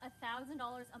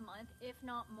$1,000 a month, if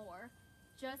not more,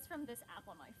 just from this app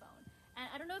on my phone. And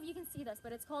I don't know if you can see this,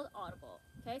 but it's called Audible.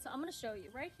 Okay, so I'm gonna show you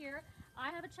right here. I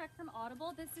have a check from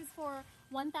Audible. This is for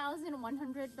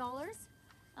 $1,100.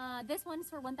 This one's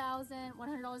for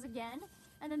 $1,100 again.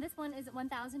 And then this one is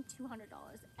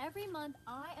 $1,200. Every month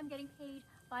I am getting paid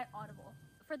by Audible.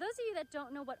 For those of you that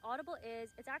don't know what Audible is,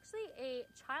 it's actually a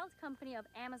child company of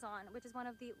Amazon, which is one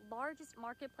of the largest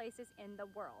marketplaces in the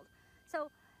world. So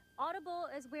Audible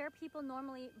is where people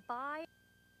normally buy.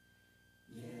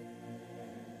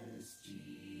 Yes,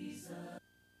 Jesus.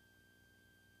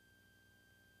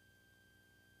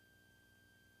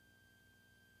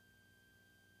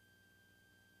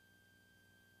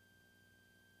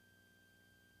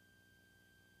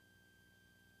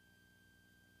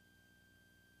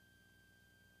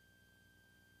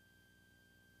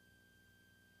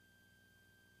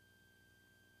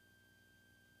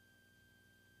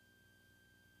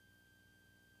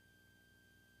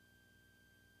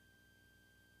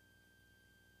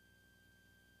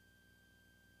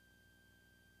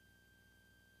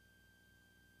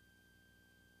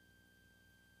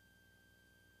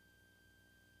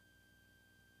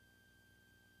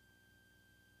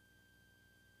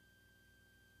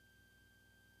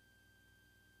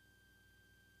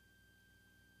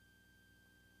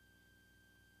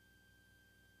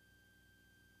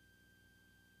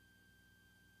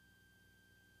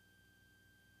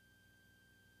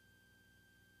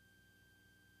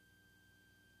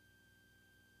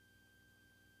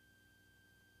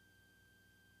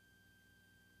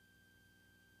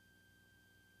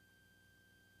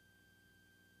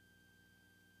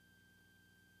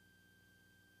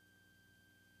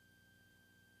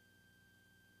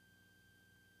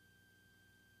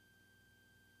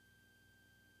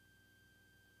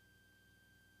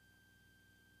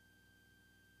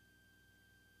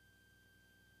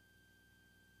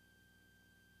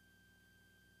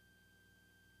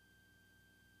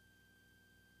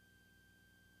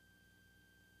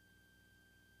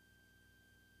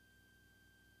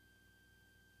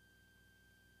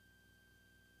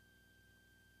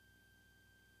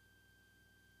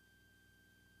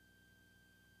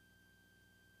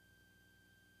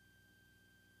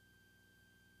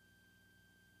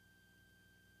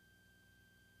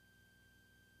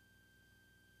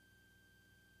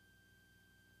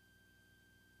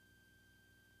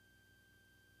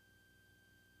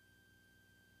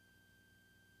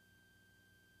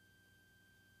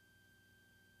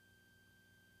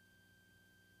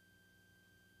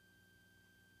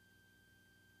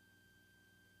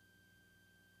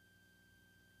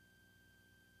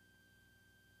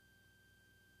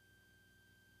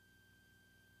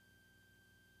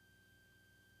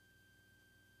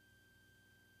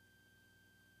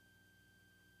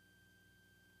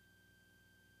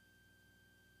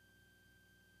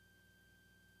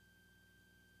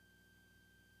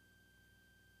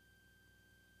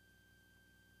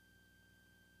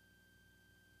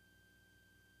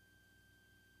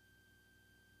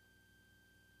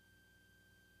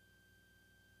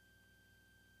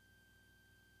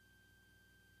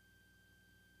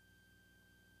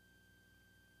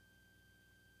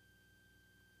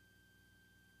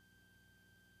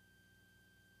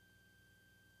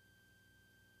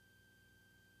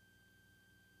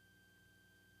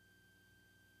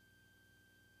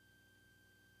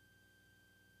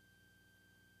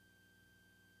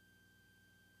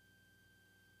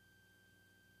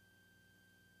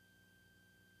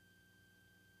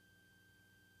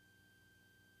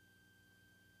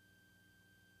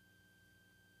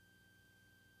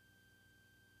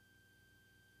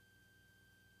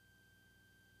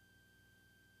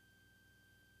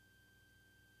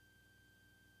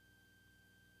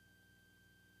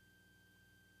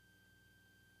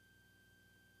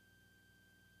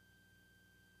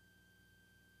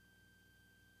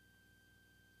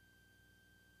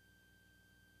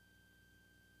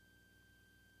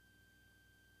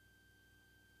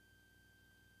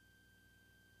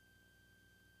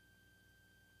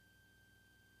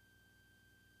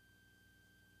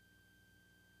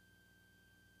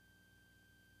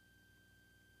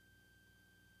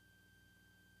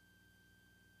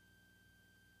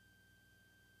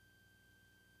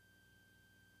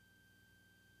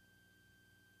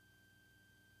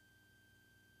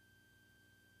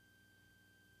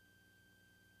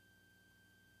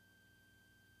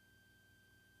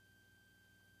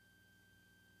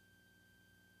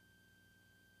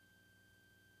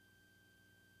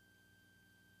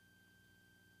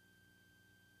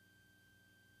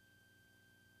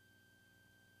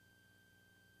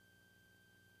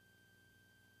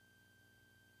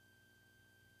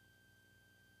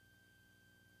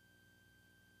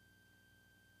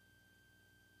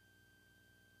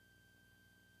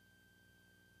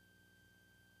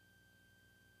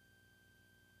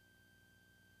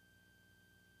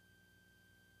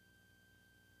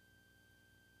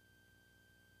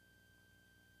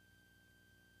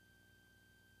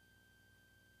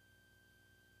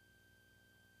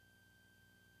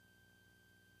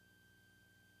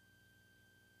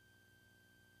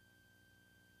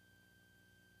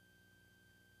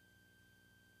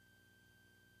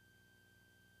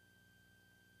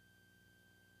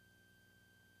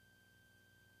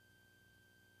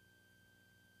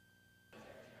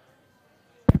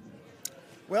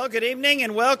 Well, good evening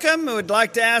and welcome. We would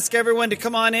like to ask everyone to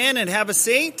come on in and have a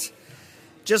seat.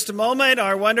 Just a moment,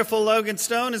 our wonderful Logan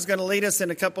Stone is going to lead us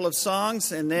in a couple of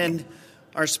songs, and then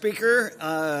our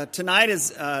speaker tonight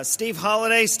is Steve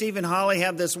Holladay. Steve and Holly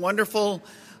have this wonderful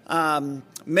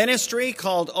ministry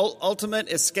called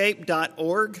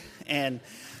ultimateescape.org, and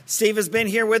Steve has been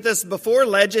here with us before.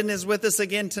 Legend is with us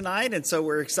again tonight, and so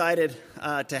we're excited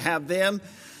to have them.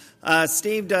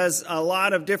 Steve does a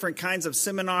lot of different kinds of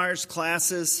seminars,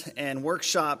 classes, and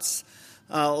workshops,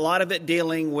 a lot of it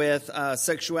dealing with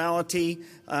sexuality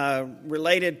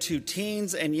related to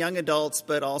teens and young adults,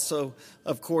 but also,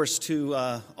 of course, to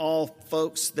all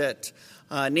folks that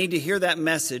need to hear that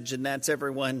message, and that's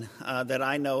everyone that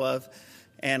I know of.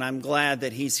 And I'm glad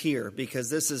that he's here,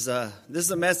 because this is a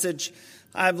message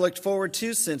I've looked forward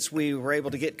to since we were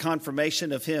able to get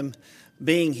confirmation of him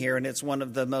being here, and it's one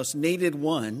of the most needed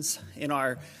ones in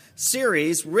our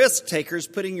series, Risk Takers,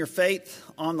 Putting Your Faith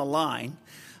on the Line.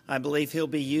 I believe he'll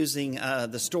be using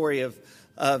the story of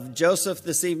Joseph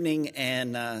this evening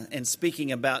and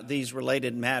speaking about these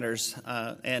related matters,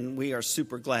 and we are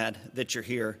super glad that you're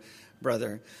here,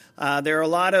 brother. There are a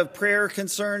lot of prayer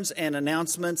concerns and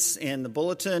announcements in the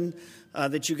bulletin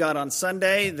that you got on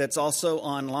Sunday that's also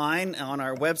online on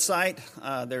our website.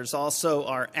 There's also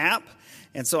our app.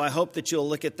 And so I hope that you'll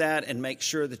look at that and make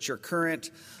sure that you're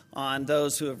current on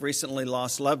those who have recently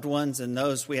lost loved ones, and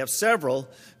those we have several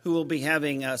who will be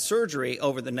having surgery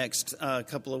over the next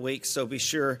couple of weeks. So be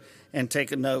sure and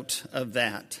take a note of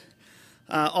that.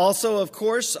 Also, of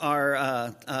course,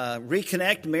 our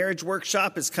Reconnect Marriage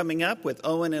Workshop is coming up with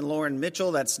Owen and Lauren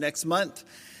Mitchell. That's next month.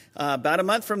 About a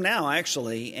month from now,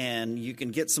 actually, and you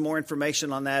can get some more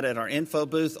information on that at our info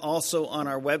booth, also on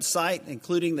our website,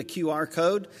 including the QR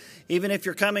code. Even if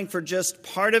you're coming for just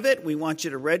part of it, we want you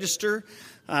to register.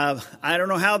 I don't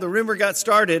know how the rumor got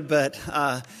started, but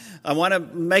I want to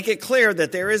make it clear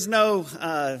that there is no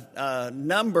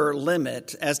number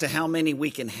limit as to how many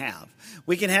we can have.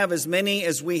 We can have as many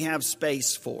as we have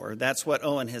space for. That's what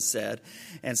Owen has said.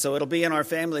 And so it'll be in our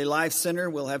Family Life Center.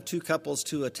 We'll have 2 couples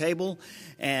to a table.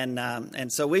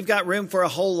 And so we've got room for a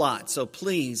whole lot. So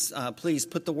please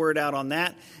put the word out on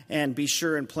that and be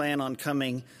sure and plan on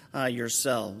coming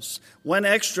yourselves. One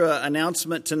extra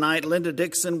announcement tonight. Linda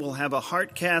Dixon will have a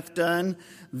heart cath done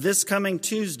this coming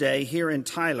Tuesday here in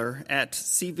Tyler at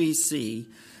CVC.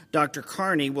 Dr.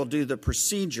 Carney will do the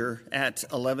procedure at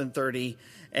 11:30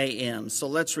 a.m. So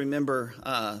let's remember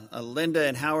Linda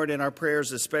and Howard in our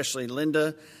prayers, especially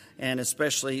Linda, and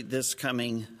especially this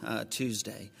coming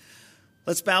Tuesday.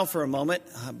 Let's bow for a moment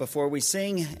before we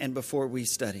sing and before we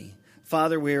study.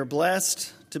 Father, we are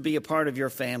blessed to be a part of your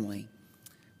family.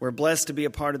 We're blessed to be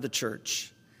a part of the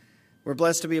church. We're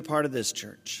blessed to be a part of this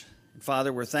church.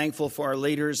 Father, we're thankful for our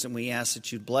leaders, and we ask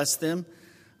that you bless them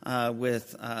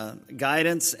with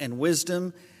guidance and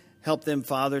wisdom. Help them,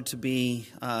 Father, to be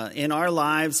in our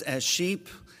lives as sheep,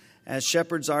 as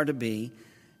shepherds are to be.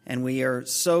 And we are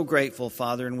so grateful,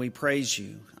 Father, and we praise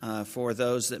you for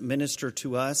those that minister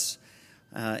to us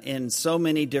in so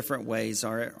many different ways,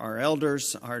 our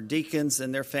elders, our deacons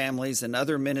and their families, and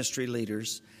other ministry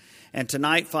leaders. And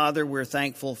tonight, Father, we're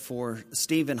thankful for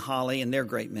Steve and Holly and their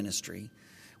great ministry.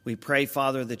 We pray,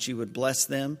 Father, that you would bless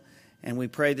them, and we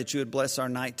pray that you would bless our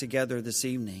night together this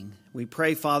evening. We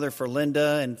pray, Father, for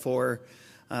Linda and for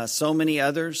so many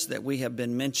others that we have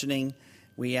been mentioning.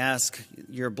 We ask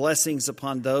your blessings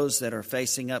upon those that are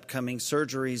facing upcoming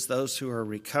surgeries, those who are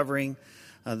recovering,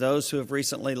 those who have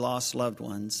recently lost loved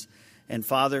ones. And,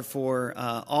 Father, for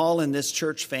all in this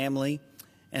church family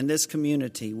and this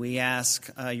community, we ask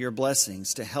your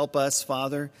blessings to help us,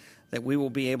 Father, that we will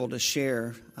be able to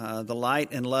share the light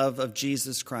and love of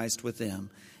Jesus Christ with them.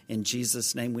 In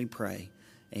Jesus' name we pray.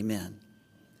 Amen.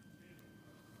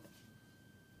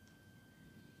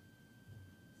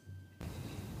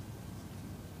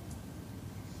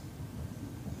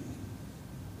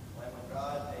 Lamb of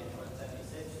God, page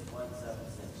 176,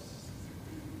 176.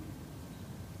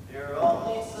 Your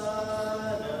only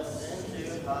Son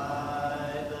ascended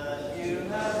high, but you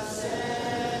have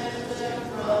sent him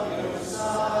from your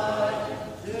side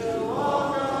to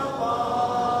walk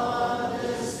upon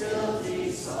this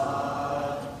guilty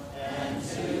sod, and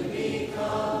to be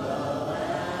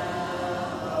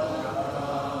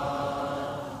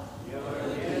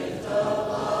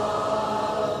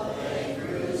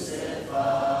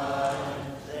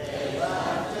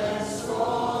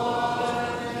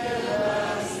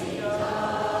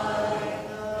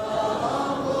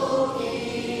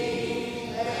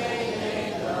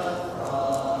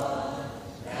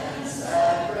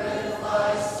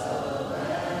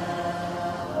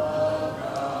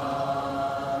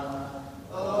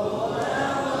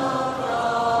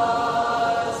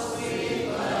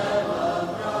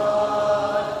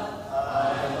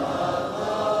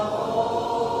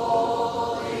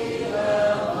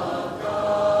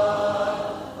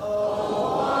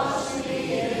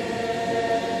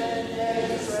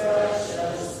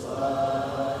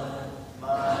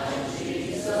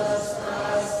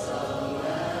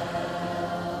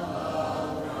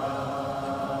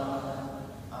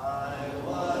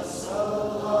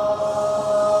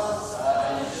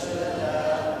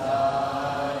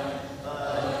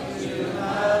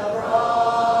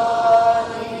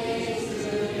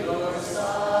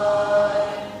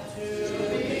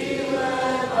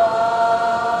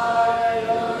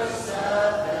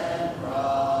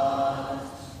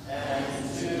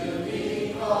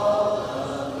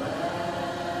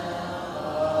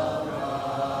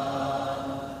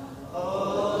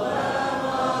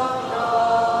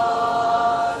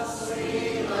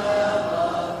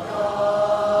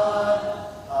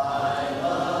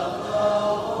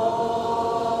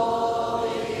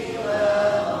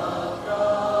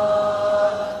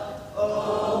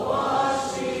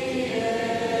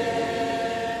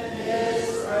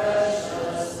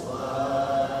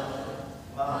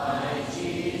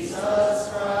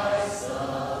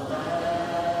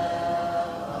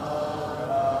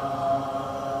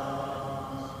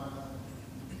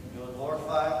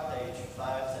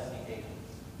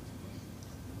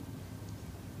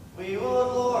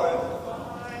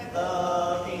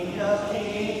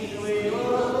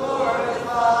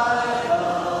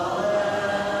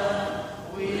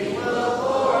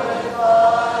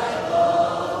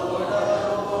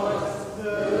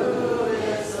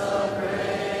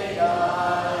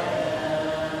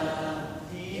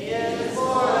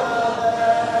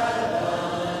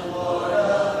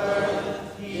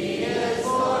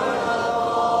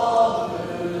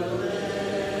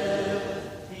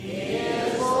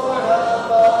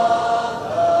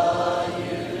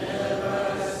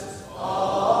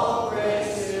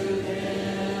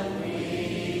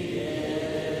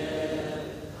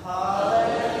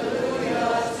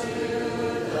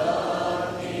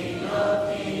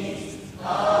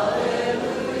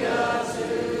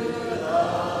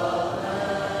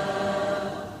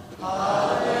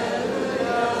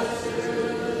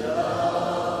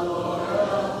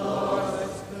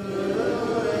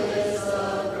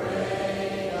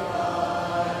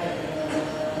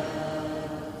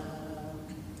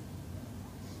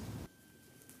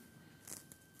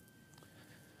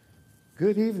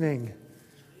Good evening.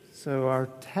 So our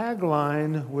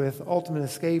tagline with Ultimate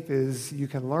Escape is you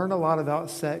can learn a lot about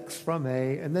sex from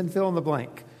and then fill in the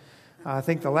blank. I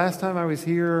think the last time I was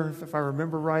here, if I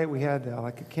remember right, we had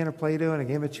like a can of Play-Doh and a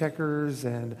game of checkers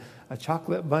and a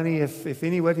chocolate bunny. If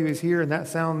anybody was here and that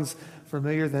sounds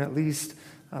familiar, then at least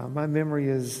my memory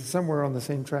is somewhere on the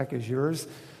same track as yours.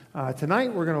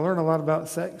 Tonight we're going to learn a lot about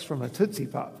sex from a Tootsie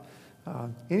Pop.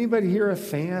 Anybody here a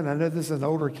fan? I know this is an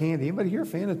older candy. Anybody here a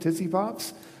fan of Tootsie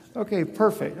Pops? Okay,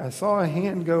 perfect. I saw a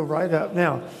hand go right up.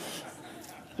 Now,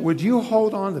 would you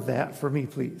hold on to that for me,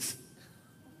 please?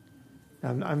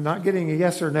 I'm not getting a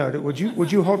yes or no. Would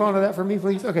you hold on to that for me,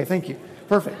 please? Okay, thank you.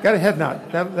 Perfect. Got a head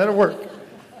nod. That'll work.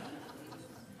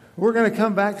 We're going to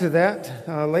come back to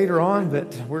that later on,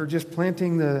 but we're just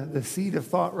planting the seed of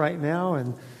thought right now,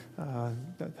 and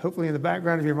hopefully in the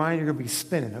background of your mind, you're going to be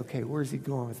spinning. Okay, where's he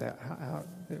going with that?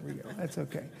 There we go. That's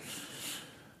okay.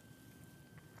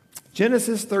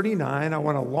 Genesis 39, I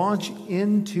want to launch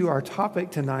into our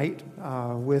topic tonight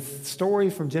with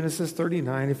story from Genesis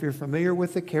 39. If you're familiar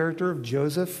with the character of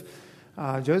Joseph,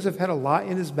 Joseph had a lot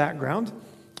in his background.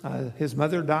 His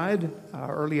mother died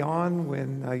early on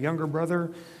when a younger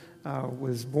brother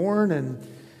was born, and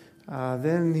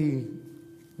then he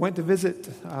went to visit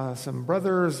some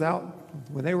brothers out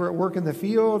when they were at work in the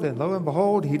field, and lo and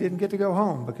behold, he didn't get to go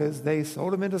home because they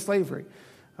sold him into slavery.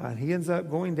 He ends up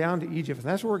going down to Egypt. And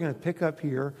that's what we're going to pick up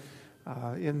here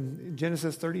in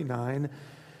Genesis 39.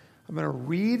 I'm going to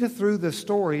read through the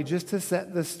story just to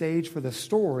set the stage for the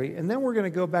story. And then we're going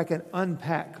to go back and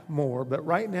unpack more. But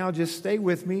right now, just stay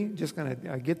with me. Just going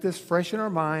to get this fresh in our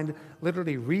mind,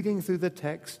 literally reading through the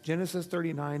text, Genesis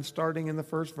 39, starting in the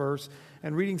first verse,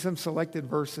 and reading some selected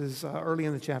verses early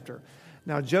in the chapter.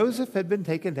 Now, Joseph had been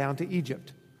taken down to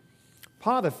Egypt.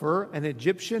 Potiphar, an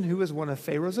Egyptian who was one of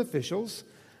Pharaoh's officials,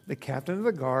 the captain of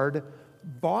the guard,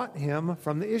 bought him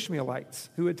from the Ishmaelites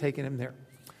who had taken him there.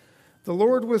 The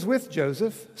Lord was with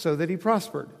Joseph so that he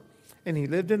prospered, and he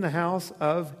lived in the house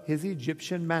of his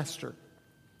Egyptian master.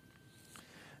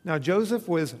 Now Joseph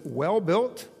was well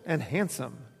built and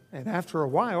handsome, and after a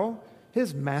while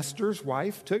his master's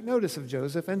wife took notice of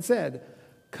Joseph and said,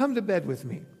 "Come to bed with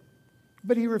me."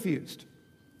 But he refused.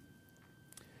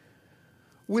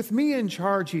 "With me in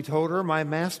charge," he told her, "my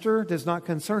master does not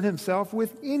concern himself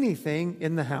with anything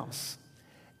in the house.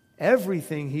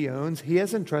 Everything he owns he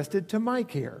has entrusted to my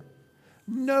care.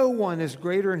 No one is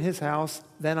greater in his house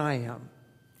than I am.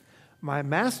 My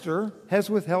master has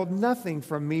withheld nothing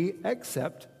from me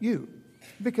except you,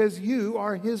 because you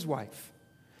are his wife.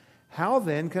 How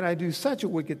then can I do such a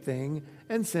wicked thing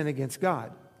and sin against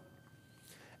God?"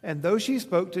 And though she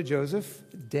spoke to Joseph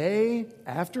day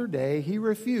after day, he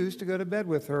refused to go to bed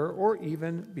with her or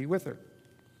even be with her.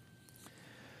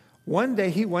 One day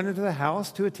he went into the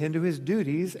house to attend to his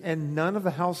duties, and none of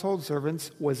the household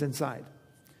servants was inside.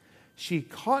 She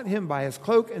caught him by his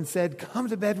cloak and said, "Come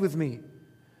to bed with me."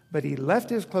 But he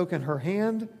left his cloak in her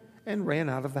hand and ran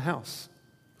out of the house.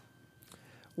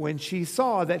 When she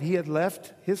saw that he had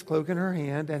left his cloak in her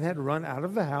hand and had run out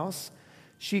of the house,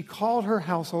 she called her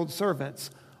household servants.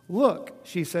 "Look,"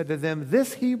 she said to them,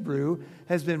 "this Hebrew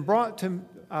has been brought to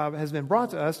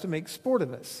us to make sport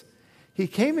of us. He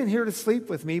came in here to sleep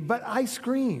with me, but I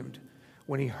screamed.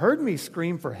 When he heard me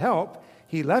scream for help,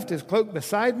 he left his cloak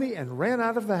beside me and ran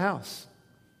out of the house."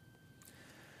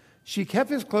 She kept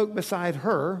his cloak beside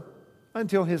her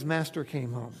until his master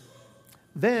came home.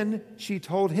 Then she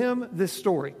told him this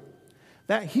story: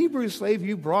 "That Hebrew slave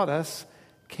you brought us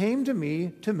came to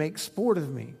me to make sport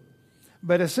of me.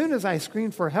 But as soon as I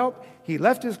screamed for help, he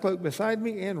left his cloak beside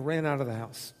me and ran out of the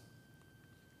house."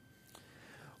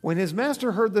 When his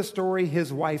master heard the story,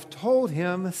 his wife told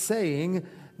him, saying,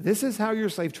 "This is how your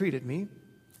slave treated me."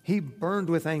 He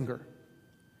burned with anger.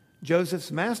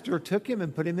 Joseph's master took him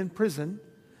and put him in prison,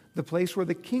 the place where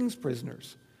the king's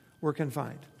prisoners were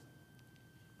confined.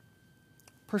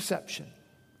 Perception.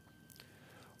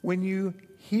 When you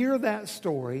hear that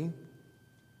story,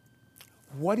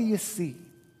 what do you see?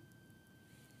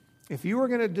 If you were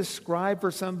going to describe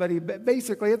for somebody,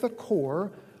 basically at the core,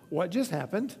 what just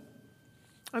happened,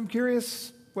 I'm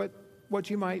curious what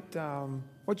you might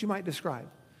describe.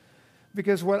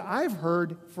 Because what I've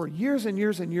heard for years and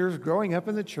years and years growing up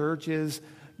in the church is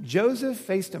Joseph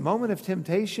faced a moment of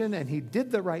temptation and he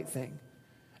did the right thing,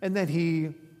 and then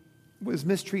he was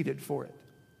mistreated for it.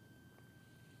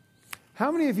 How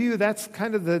many of you, that's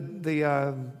kind of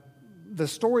the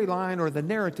storyline or the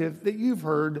narrative that you've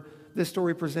heard this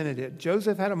story presented it?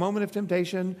 Joseph had a moment of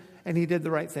temptation and he did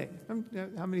the right thing.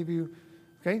 How many of you,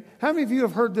 okay? How many of you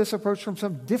have heard this approach from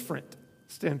some different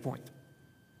standpoint?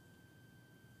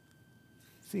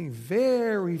 Seeing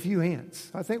very few hands.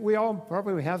 I think we all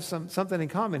probably have something in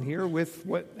common here with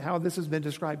how this has been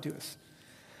described to us.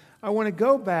 I want to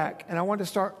go back and I want to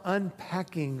start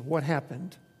unpacking what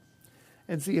happened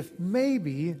and see if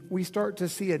maybe we start to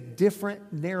see a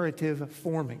different narrative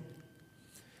forming.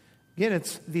 Again,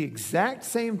 it's the exact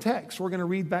same text we're going to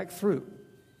read back through.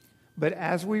 But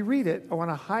as we read it, I want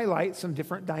to highlight some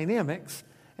different dynamics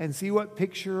and see what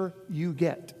picture you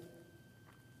get.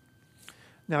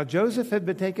 Now, Joseph had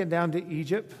been taken down to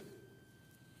Egypt.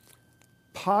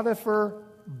 Potiphar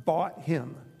bought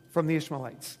him from the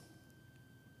Ishmaelites.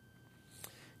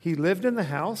 He lived in the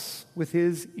house with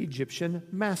his Egyptian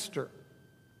master.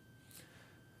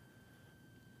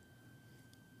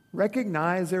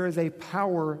 Recognize there is a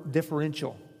power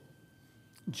differential.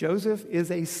 Joseph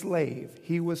is a slave.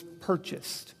 He was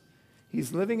purchased.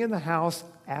 He's living in the house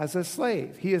as a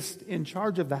slave. He is in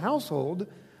charge of the household.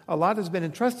 A lot has been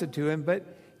entrusted to him,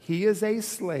 but he is a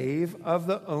slave of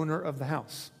the owner of the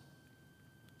house.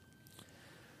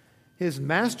 His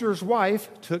master's wife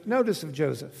took notice of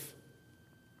Joseph.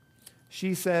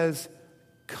 She says,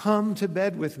 "Come to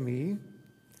bed with me."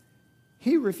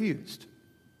 He refused.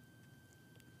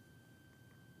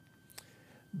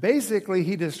 Basically,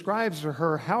 he describes to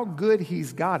her how good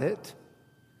he's got it,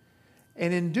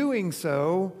 and in doing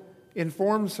so,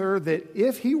 informs her that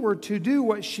if he were to do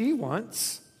what she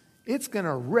wants, it's going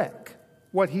to wreck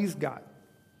what he's got.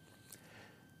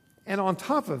 And on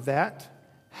top of that,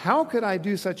 how could I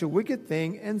do such a wicked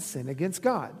thing and sin against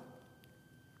God?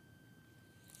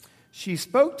 She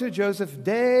spoke to Joseph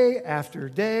day after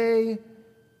day,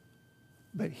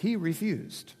 but he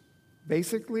refused.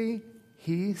 Basically,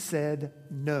 he said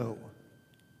no.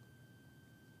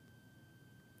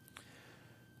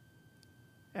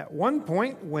 At one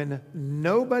point, when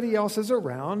nobody else is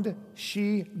around,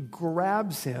 she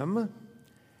grabs him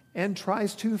and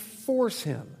tries to force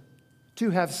him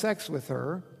to have sex with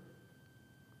her,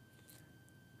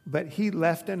 but he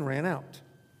left and ran out.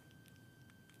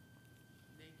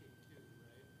 Naked too,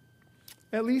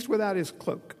 right? At least without his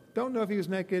cloak. Don't know if he was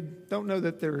naked. Don't know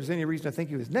that there's any reason to think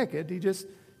he was naked.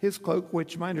 His cloak,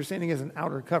 which my understanding is an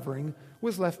outer covering,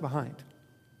 was left behind.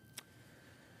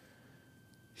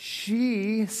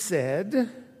 She said,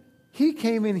 "He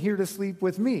came in here to sleep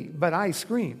with me, but I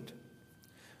screamed.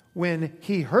 When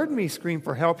he heard me scream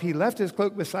for help, he left his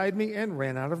cloak beside me and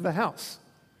ran out of the house."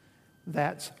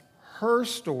 That's her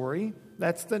story.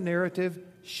 That's the narrative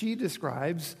she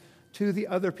describes to the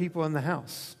other people in the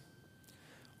house.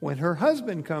 When her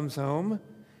husband comes home,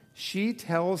 she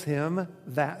tells him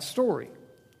that story.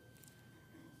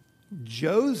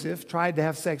 Joseph tried to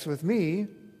have sex with me.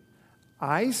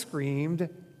 I screamed.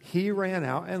 He ran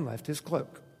out and left his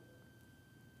cloak.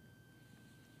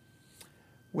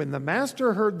 When the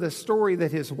master heard the story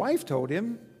that his wife told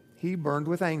him, he burned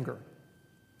with anger.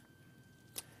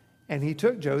 And he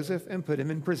took Joseph and put him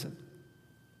in prison.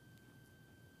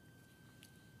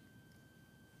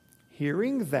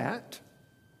 Hearing that,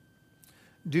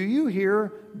 do you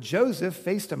hear Joseph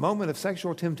faced a moment of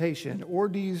sexual temptation, or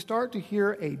do you start to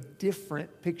hear a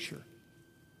different picture?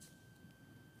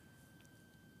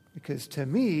 Because to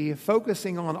me,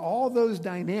 focusing on all those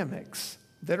dynamics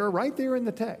that are right there in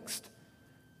the text,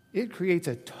 it creates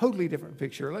a totally different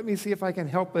picture. Let me see if I can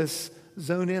help us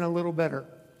zone in a little better.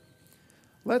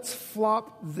 Let's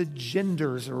flop the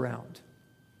genders around.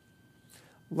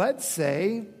 Let's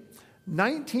say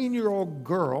 19-year-old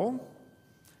girl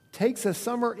takes a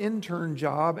summer intern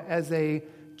job as a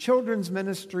children's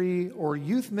ministry or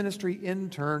youth ministry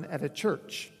intern at a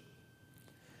church.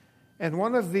 And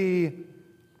one of the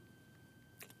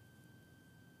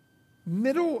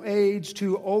middle-aged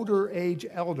to older-age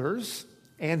elders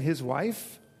and his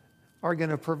wife are going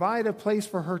to provide a place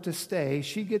for her to stay.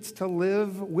 She gets to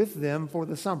live with them for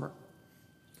the summer.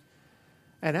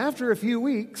 And after a few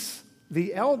weeks,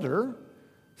 the elder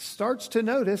starts to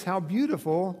notice how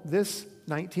beautiful this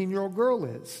 19-year-old girl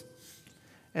is.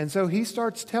 And so he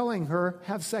starts telling her,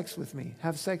 "Have sex with me,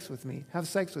 have sex with me, have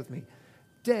sex with me."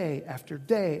 Day after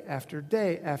day after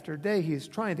day after day, he's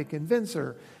trying to convince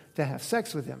her to have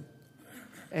sex with him.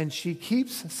 And she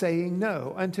keeps saying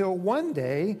no until one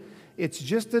day, it's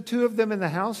just the two of them in the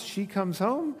house. She comes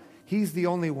home. He's the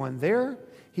only one there.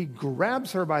 He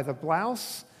grabs her by the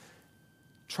blouse,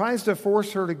 tries to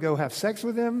force her to go have sex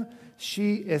with him.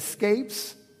 She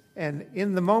escapes. And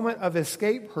in the moment of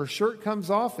escape, her shirt comes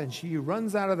off and she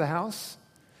runs out of the house.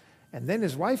 And then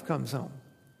his wife comes home.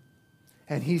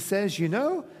 And he says, "You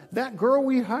know, that girl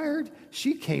we hired,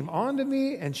 she came on to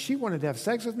me and she wanted to have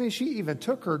sex with me. She even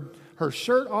took her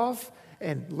shirt off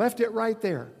and left it right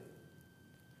there."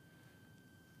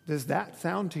 Does that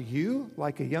sound to you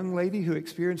like a young lady who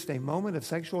experienced a moment of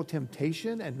sexual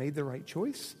temptation and made the right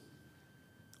choice?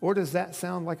 Or does that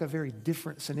sound like a very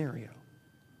different scenario?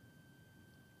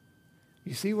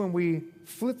 You see, when we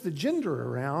flip the gender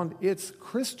around, it's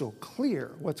crystal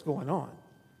clear what's going on.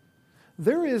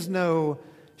 There is no,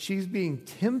 she's being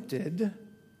tempted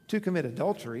to commit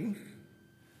adultery.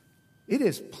 It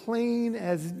is plain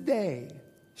as day.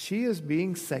 She is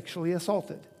being sexually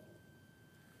assaulted.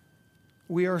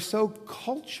 We are so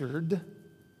cultured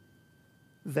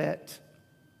that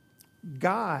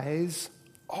guys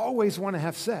always want to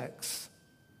have sex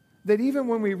that even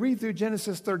when we read through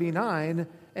Genesis 39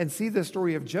 and see the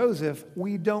story of Joseph,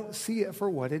 we don't see it for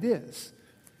what it is.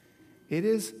 It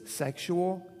is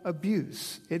sexual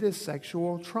abuse. It is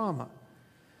sexual trauma.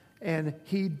 And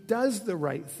he does the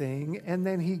right thing, and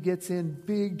then he gets in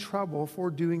big trouble for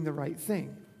doing the right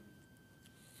thing.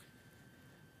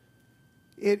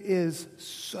 It is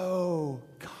so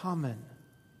common.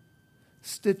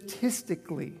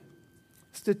 Statistically,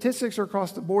 statistics are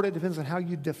across the board. It depends on how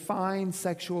you define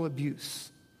sexual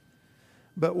abuse.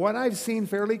 But what I've seen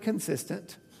fairly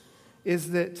consistent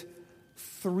is that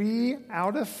 3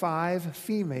 out of 5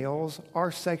 females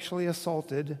are sexually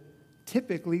assaulted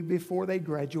typically before they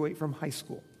graduate from high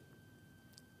school.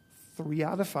 3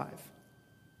 out of 5.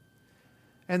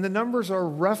 And the numbers are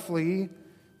roughly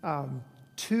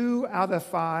 2 out of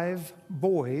 5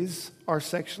 boys are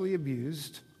sexually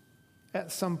abused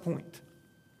at some point.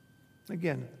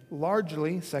 Again,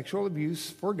 largely sexual abuse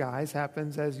for guys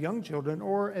happens as young children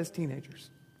or as teenagers.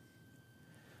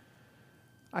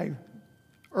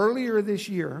 Earlier this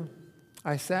year,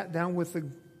 I sat down with a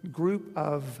group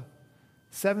of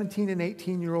 17 and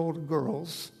 18-year-old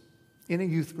girls in a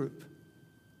youth group.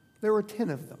 There were 10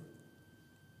 of them.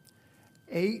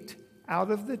 8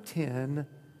 out of the 10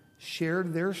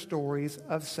 shared their stories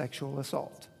of sexual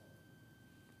assault.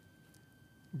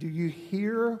 Do you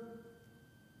hear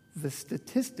the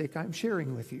statistic I'm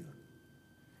sharing with you?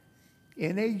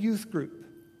 In a youth group,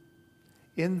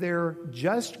 in their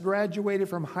just graduated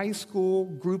from high school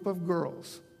group of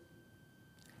girls,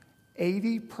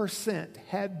 80%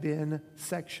 had been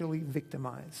sexually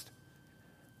victimized.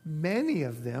 Many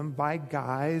of them by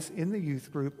guys in the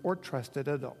youth group or trusted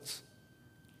adults.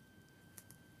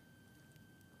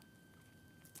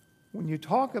 When you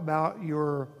talk about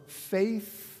your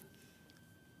faith,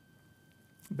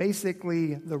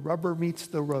 basically the rubber meets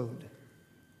the road,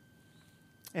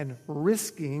 and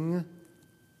risking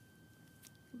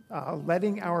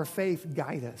letting our faith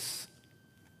guide us.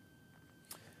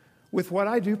 With what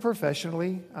I do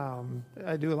professionally,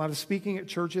 I do a lot of speaking at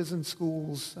churches and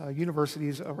schools,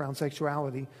 universities around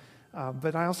sexuality,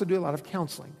 but I also do a lot of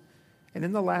counseling. And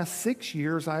in the last 6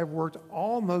 years, I've worked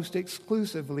almost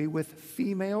exclusively with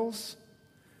females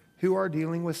who are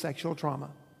dealing with sexual trauma.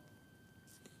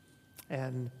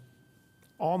 And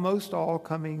almost all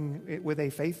coming with a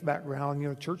faith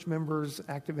background, church members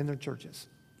active in their churches.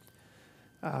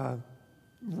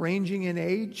 Ranging in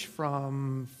age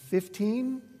from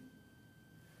 15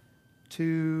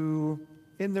 to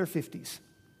in their 50s.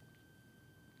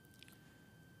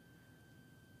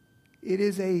 It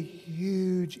is a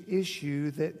huge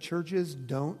issue that churches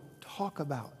don't talk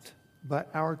about, but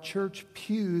our church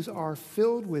pews are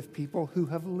filled with people who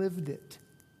have lived it.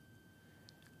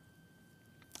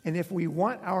 And if we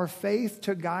want our faith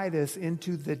to guide us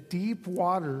into the deep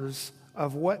waters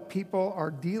of what people are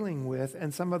dealing with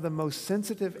and some of the most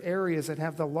sensitive areas that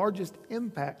have the largest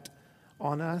impact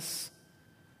on us,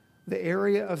 the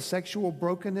area of sexual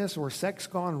brokenness or sex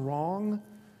gone wrong,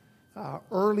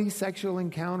 early sexual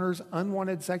encounters,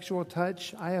 unwanted sexual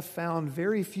touch, I have found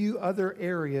very few other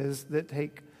areas that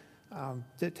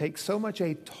take so much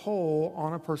a toll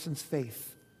on a person's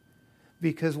faith.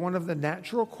 Because one of the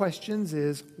natural questions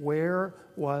is, where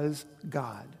was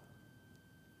God?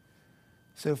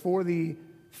 So for the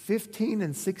 15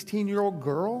 and 16-year-old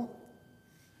girl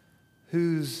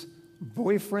whose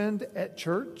boyfriend at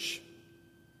church,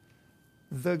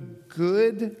 the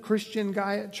good Christian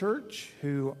guy at church,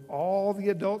 who all the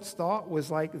adults thought was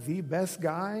like the best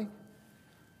guy,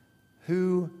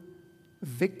 who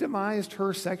victimized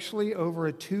her sexually over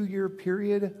a 2-year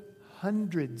period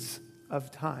hundreds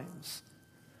of times.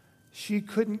 She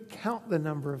couldn't count the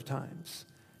number of times.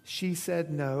 She said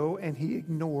no, and he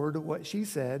ignored what she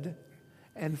said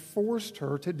and forced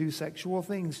her to do sexual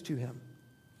things to him.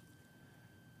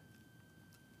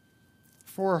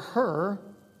 For her,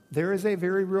 there is a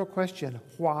very real question.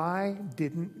 Why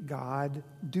didn't God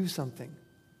do something?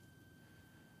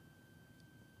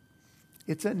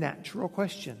 It's a natural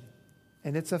question,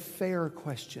 and it's a fair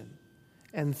question.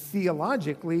 And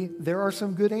theologically, there are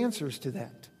some good answers to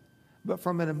that. But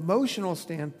from an emotional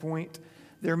standpoint,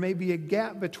 there may be a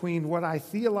gap between what I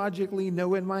theologically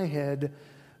know in my head.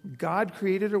 God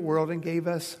created a world and gave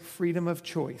us freedom of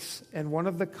choice. And one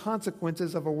of the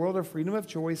consequences of a world of freedom of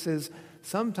choice is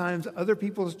sometimes other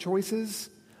people's choices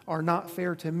are not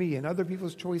fair to me, and other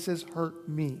people's choices hurt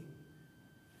me.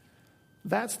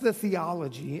 That's the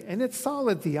theology, and it's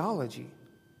solid theology.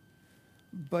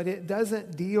 But it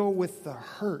doesn't deal with the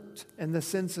hurt and the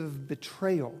sense of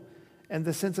betrayal and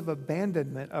the sense of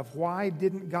abandonment of why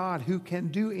didn't God, who can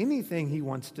do anything he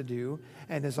wants to do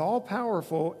and is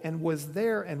all-powerful and was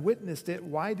there and witnessed it,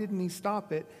 why didn't he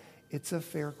stop it? It's a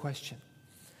fair question.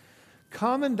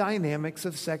 Common dynamics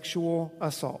of sexual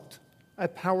assault, a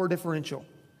power differential.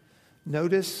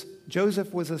 Notice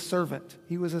Joseph was a servant.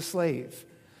 He was a slave.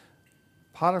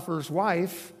 Potiphar's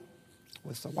wife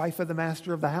was the wife of the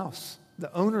master of the house,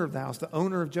 the owner of the house, the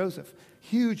owner of Joseph.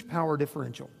 Huge power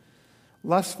differential.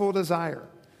 Lustful desire.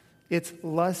 It's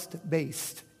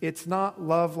lust-based. It's not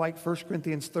love like 1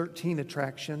 Corinthians 13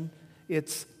 attraction.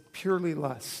 It's purely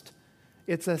lust.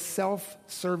 It's a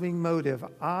self-serving motive.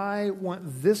 I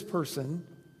want this person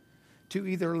to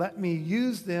either let me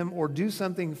use them or do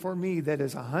something for me that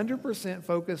is 100%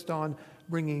 focused on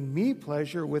bringing me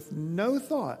pleasure with no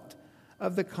thought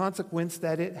of the consequence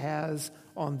that it has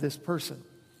on this person.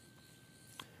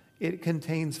 It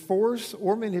contains force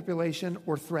or manipulation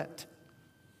or threat.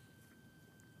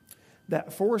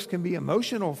 That force can be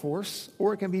emotional force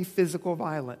or it can be physical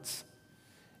violence.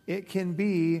 It can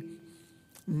be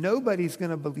nobody's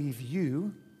going to believe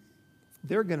you,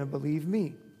 they're going to believe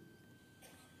me.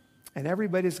 And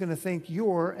everybody's going to think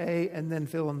you're a, and then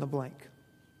fill in the blank.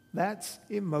 That's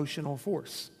emotional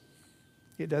force.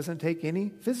 It doesn't take any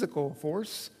physical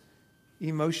force.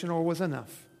 Emotional was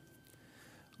enough.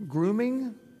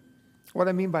 Grooming. What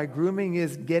I mean by grooming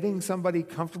is getting somebody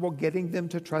comfortable, getting them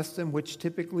to trust them, which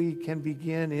typically can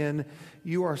begin in,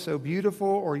 you are so beautiful,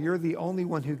 or you're the only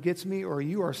one who gets me, or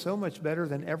you are so much better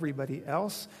than everybody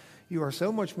else. You are so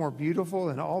much more beautiful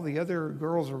than all the other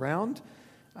girls around.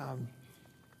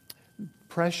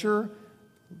 Pressure,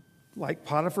 like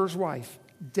Potiphar's wife,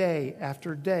 day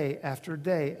after day after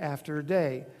day after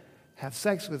day. Have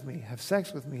sex with me, have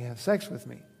sex with me, have sex with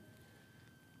me.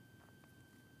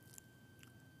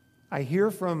 I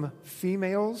hear from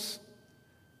females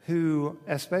who,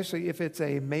 especially if it's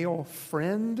a male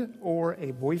friend or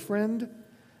a boyfriend,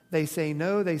 they say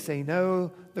no,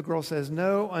 the girl says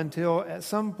no, until at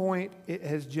some point it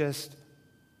has just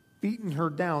beaten her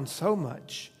down so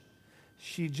much,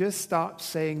 she just stops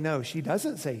saying no. She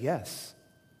doesn't say yes.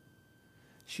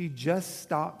 She just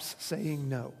stops saying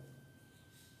no.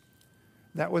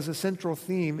 That was a central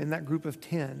theme in that group of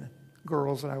 10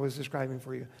 girls that I was describing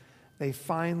for you. They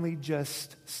finally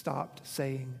just stopped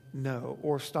saying no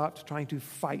or stopped trying to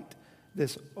fight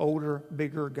this older,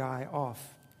 bigger guy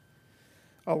off.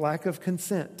 A lack of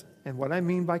consent. And what I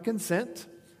mean by consent,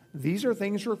 these are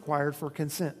things required for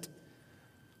consent.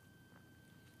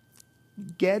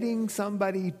 Getting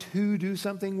somebody to do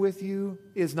something with you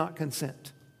is not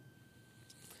consent.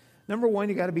 Number one,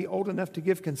 you got to be old enough to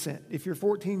give consent. If you're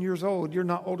 14 years old, you're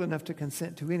not old enough to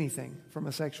consent to anything from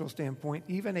a sexual standpoint.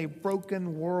 Even a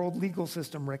broken world legal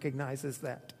system recognizes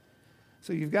that.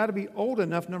 So you've got to be old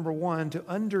enough, number one, to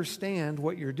understand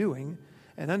what you're doing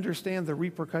and understand the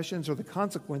repercussions or the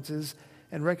consequences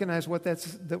and recognize what this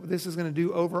is going to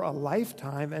do over a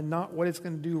lifetime and not what it's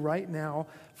going to do right now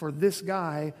for this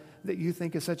guy that you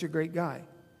think is such a great guy.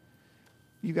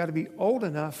 You've got to be old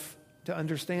enough to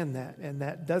understand that, and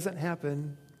that doesn't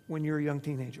happen when you're a young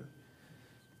teenager.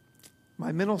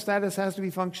 My mental status has to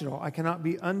be functional. I cannot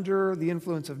be under the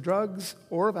influence of drugs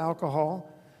or of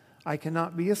alcohol. I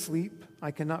cannot be asleep.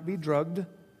 I cannot be drugged.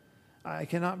 I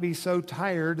cannot be so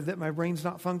tired that my brain's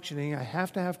not functioning. I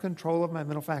have to have control of my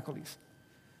mental faculties.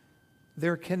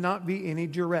 There cannot be any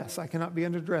duress. I cannot be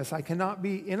under duress. I cannot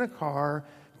be in a car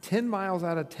 10 miles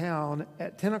out of town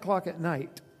at 10 o'clock at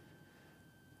night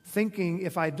thinking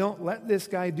if I don't let this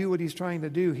guy do what he's trying to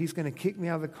do, he's going to kick me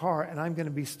out of the car and I'm going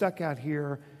to be stuck out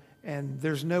here and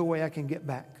there's no way I can get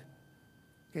back.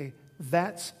 Okay,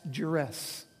 that's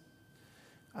duress.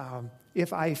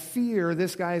 If I fear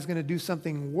this guy is going to do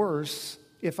something worse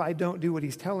if I don't do what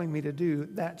he's telling me to do,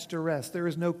 that's duress. There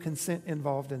is no consent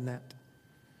involved in that.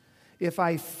 If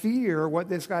I fear what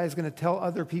this guy is going to tell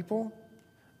other people,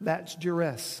 that's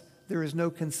duress. There is no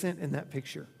consent in that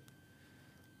picture.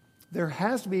 There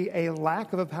has to be a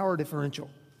lack of a power differential.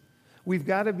 We've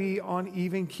got to be on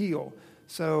even keel.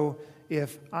 So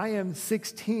if I am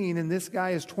 16 and this guy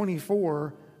is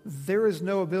 24, there is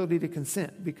no ability to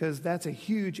consent because that's a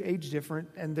huge age difference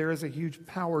and there is a huge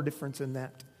power difference in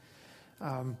that.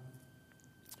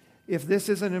 If this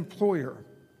is an employer,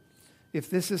 if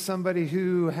this is somebody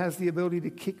who has the ability to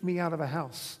kick me out of a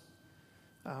house,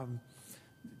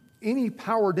 any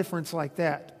power difference like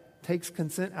that takes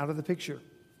consent out of the picture.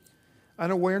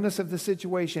 An awareness of the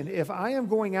situation. If I am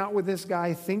going out with this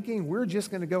guy thinking we're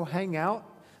just going to go hang out,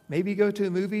 maybe go to a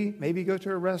movie, maybe go to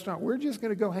a restaurant, we're just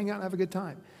going to go hang out and have a good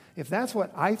time. If that's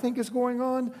what I think is going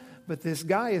on, but this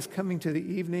guy is coming to the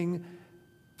evening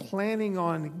planning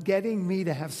on getting me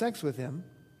to have sex with him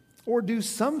or do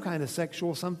some kind of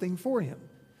sexual something for him,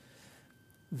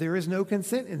 there is no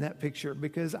consent in that picture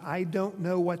because I don't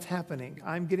know what's happening.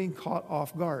 I'm getting caught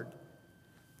off guard.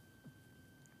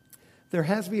 There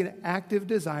has to be an active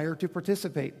desire to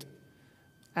participate.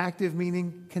 Active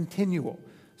meaning continual.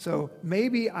 So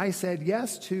maybe I said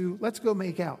yes to, let's go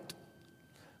make out.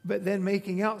 But then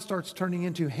making out starts turning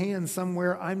into hands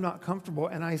somewhere I'm not comfortable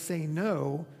and I say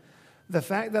no. The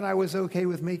fact that I was okay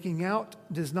with making out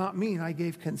does not mean I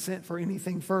gave consent for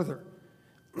anything further.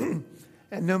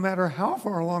 And no matter how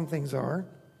far along things are,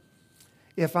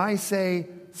 if I say,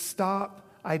 stop,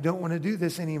 I don't want to do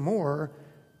this anymore,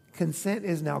 consent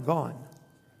is now gone.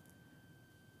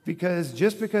 Because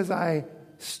just because I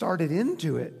started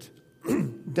into it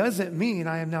doesn't mean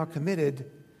I am now committed.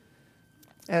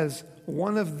 As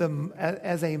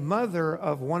a mother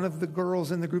of one of the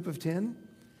girls in the group of 10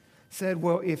 said,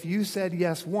 well, if you said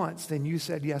yes once, then you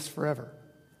said yes forever.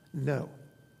 No,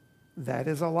 that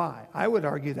is a lie. I would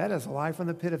argue that is a lie from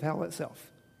the pit of hell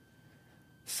itself.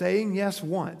 Saying yes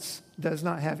once does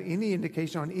not have any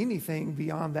indication on anything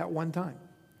beyond that one time.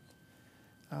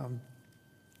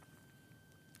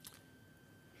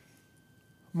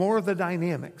 More of the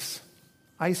dynamics,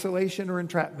 isolation or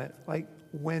entrapment. Like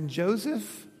when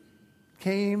Joseph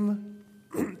came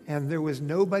and there was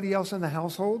nobody else in the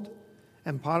household,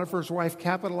 and Potiphar's wife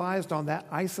capitalized on that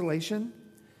isolation,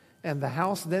 and the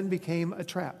house then became a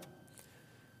trap.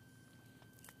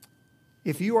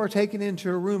 If you are taken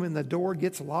into a room and the door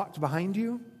gets locked behind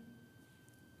you,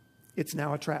 it's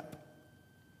now a trap.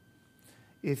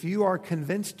 If you are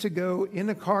convinced to go in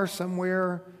a car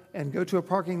somewhere and go to a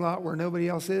parking lot where nobody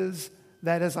else is,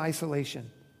 that is isolation.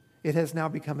 It has now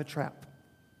become a trap.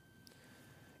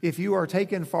 If you are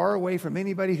taken far away from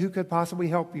anybody who could possibly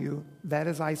help you, that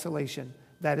is isolation.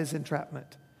 That is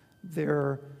entrapment.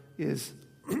 There is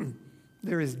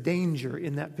danger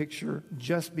in that picture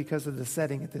just because of the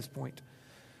setting at this point.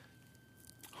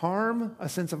 Harm, a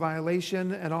sense of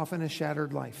violation, and often a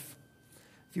shattered life.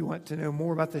 If you want to know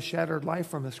more about the shattered life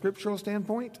from a scriptural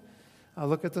standpoint,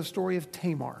 look at the story of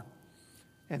Tamar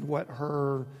and what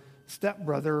her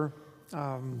stepbrother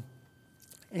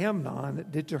Amnon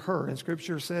did to her. And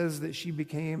Scripture says that she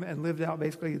became and lived out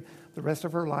basically the rest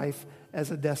of her life as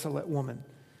a desolate woman.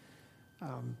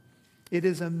 It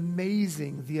is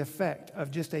amazing the effect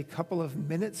of just a couple of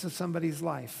minutes of somebody's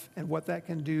life and what that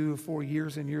can do for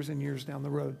years and years and years down the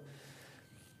road.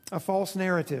 A false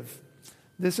narrative.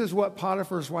 This is what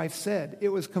Potiphar's wife said. It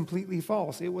was completely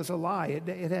false. It was a lie.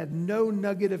 It had no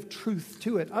nugget of truth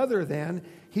to it other than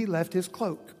he left his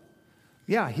cloak.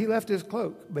 Yeah, he left his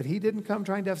cloak, but he didn't come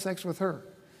trying to have sex with her.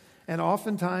 And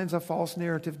oftentimes a false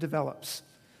narrative develops.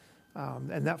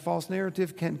 And that false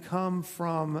narrative can come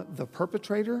from the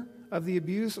perpetrator of the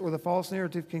abuse, or the false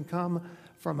narrative can come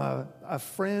from a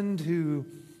friend who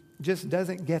just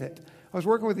doesn't get it. I was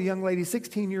working with a young lady,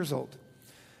 16 years old.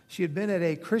 She had been at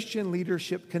a Christian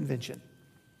leadership convention.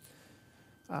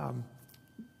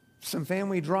 Some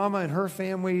family drama in her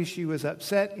family. She was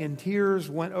upset, in tears,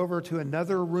 went over to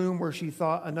another room where she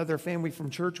thought another family from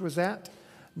church was at,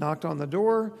 knocked on the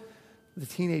door. The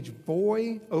teenage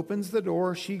boy opens the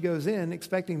door. She goes in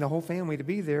expecting the whole family to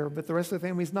be there, but the rest of the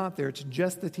family's not there. It's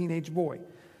just the teenage boy.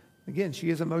 Again, she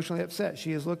is emotionally upset.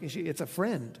 She is looking, it's a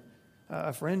friend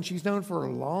she's known for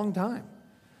a long time.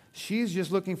 She's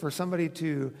just looking for somebody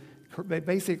to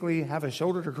basically have a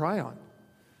shoulder to cry on.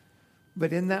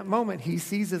 But in that moment, he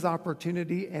sees his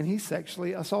opportunity and he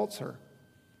sexually assaults her.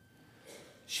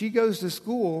 She goes to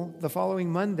school the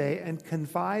following Monday and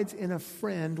confides in a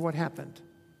friend what happened.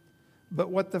 But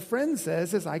what the friend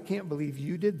says is, I can't believe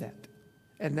you did that.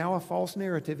 And now a false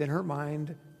narrative in her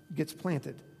mind gets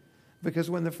planted. Because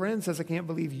when the friend says, I can't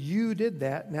believe you did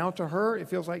that, now to her, it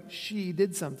feels like she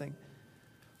did something.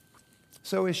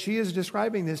 So as she is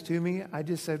describing this to me, I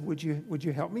just said, would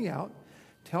you help me out?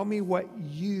 Tell me what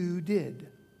you did.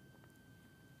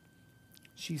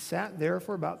 She sat there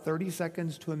for about 30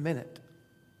 seconds to a minute.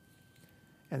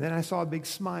 And then I saw a big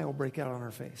smile break out on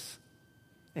her face.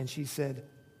 And she said,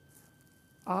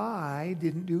 I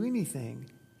didn't do anything.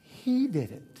 He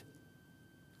did it.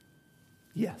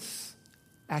 Yes,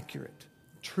 accurate.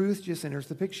 Truth just enters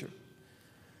the picture.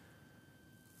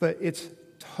 But it's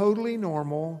totally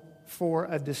normal for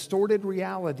a distorted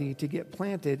reality to get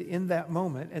planted in that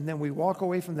moment, and then we walk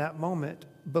away from that moment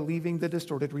believing the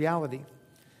distorted reality.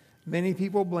 Many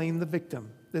people blame the victim.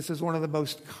 This is one of the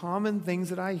most common things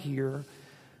that I hear.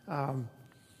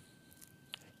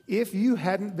 If you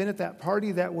hadn't been at that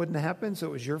party, that wouldn't have happened, so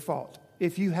it was your fault.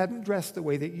 If you hadn't dressed the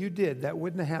way that you did, that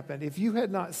wouldn't have happened. If you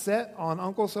had not sat on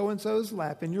Uncle So-and-so's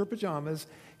lap in your pajamas,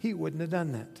 he wouldn't have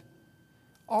done that.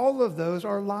 All of those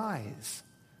are lies.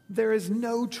 There is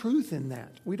no truth in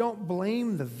that. We don't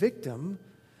blame the victim.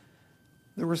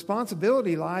 The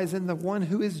responsibility lies in the one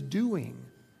who is doing.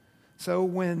 So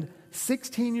when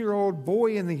 16-year-old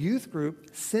boy in the youth group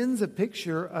sends a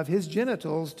picture of his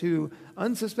genitals to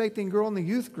unsuspecting girl in the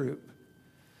youth group,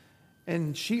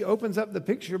 and she opens up the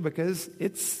picture because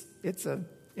it's an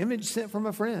image sent from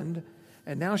a friend,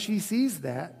 and now she sees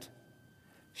that,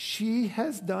 she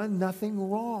has done nothing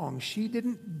wrong. She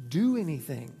didn't do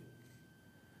anything.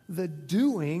 The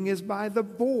doing is by the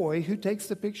boy who takes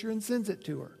the picture and sends it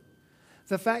to her.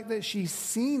 The fact that she's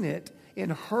seen it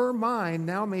in her mind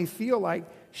now may feel like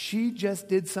she just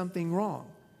did something wrong.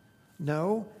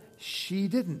 No, she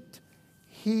didn't.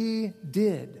 He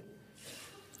did.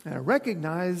 And I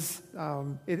recognize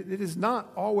it is not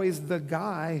always the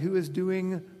guy who is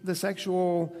doing the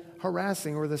sexual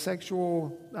harassing or the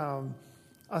sexual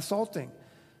assaulting.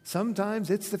 Sometimes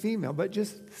it's the female, but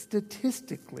just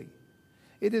statistically,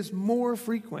 it is more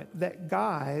frequent that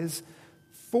guys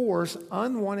force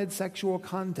unwanted sexual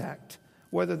contact,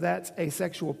 whether that's a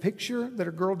sexual picture that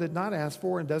a girl did not ask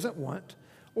for and doesn't want,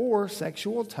 or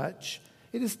sexual touch.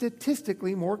 It is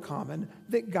statistically more common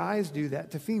that guys do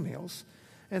that to females.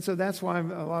 And so that's why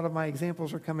a lot of my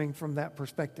examples are coming from that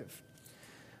perspective.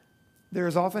 There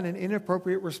is often an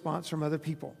inappropriate response from other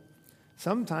people.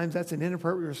 Sometimes that's an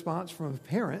inappropriate response from a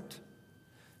parent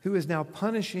who is now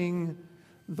punishing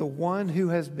the one who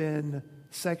has been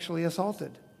sexually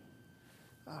assaulted.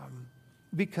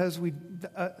 Because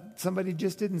somebody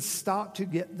just didn't stop to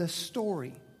get the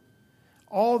story.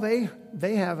 All they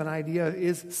have an idea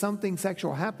is something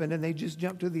sexual happened, and they just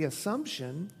jump to the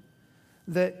assumption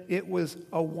that it was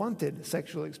a wanted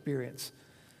sexual experience.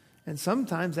 And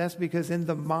sometimes that's because in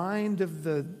the mind of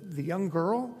the young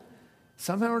girl,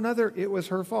 somehow or another, it was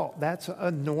her fault. That's a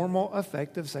normal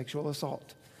effect of sexual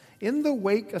assault. In the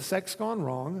wake of sex gone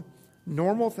wrong,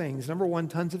 normal things. Number one,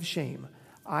 tons of shame.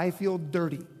 I feel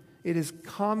dirty. It is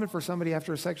common for somebody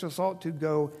after a sexual assault to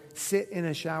go sit in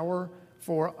a shower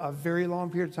for a very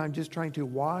long period of time just trying to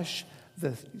wash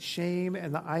the shame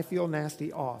and the I feel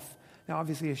nasty off. Now,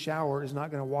 obviously, a shower is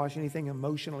not going to wash anything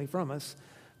emotionally from us,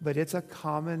 but it's a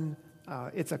common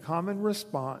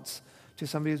response to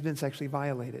somebody who's been sexually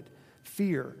violated.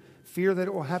 Fear that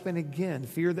it will happen again,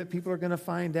 fear that people are going to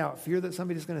find out, fear that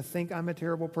somebody's going to think I'm a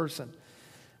terrible person,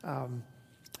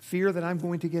 fear that I'm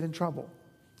going to get in trouble,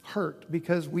 hurt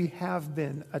because we have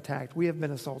been attacked, we have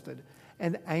been assaulted,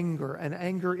 and anger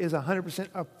is 100%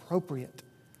 appropriate.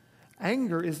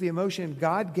 Anger is the emotion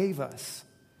God gave us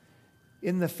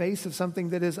in the face of something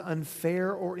that is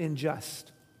unfair or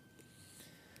unjust.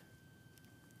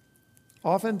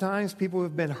 Oftentimes, people who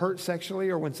have been hurt sexually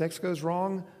or when sex goes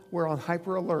wrong, we're on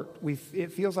hyper alert.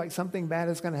 It feels like something bad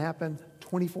is going to happen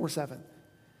 24/7.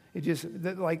 It just,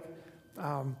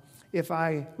 if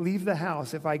I leave the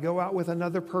house, if I go out with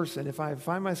another person, if I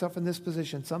find myself in this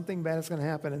position, something bad is going to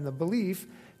happen. And the belief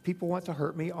people want to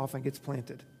hurt me often gets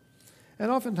planted. And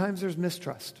oftentimes there's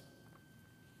mistrust.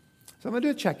 So I'm going to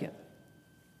do a check-in.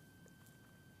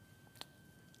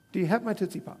 Do you have my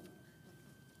Tootsie Pop?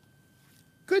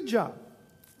 Good job.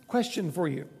 Question for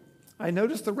you. I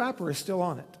noticed the wrapper is still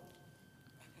on it.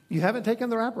 You haven't taken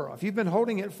the wrapper off. You've been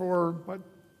holding it for,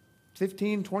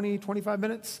 15, 20, 25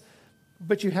 minutes,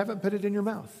 but you haven't put it in your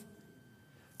mouth.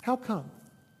 How come?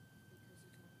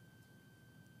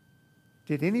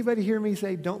 Did anybody hear me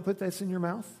say, don't put this in your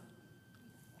mouth?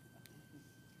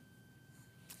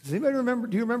 Does anybody remember?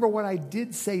 Do you remember what I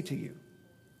did say to you?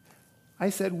 I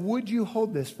said, would you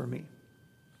hold this for me?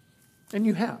 And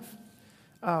you have.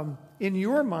 In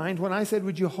your mind, when I said,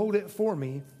 would you hold it for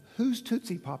me, whose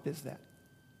Tootsie Pop is that?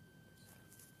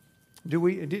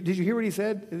 Did you hear what he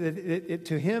said?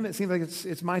 To him, it seems like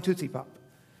it's my Tootsie Pop.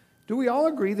 Do we all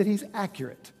agree that he's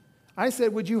accurate? I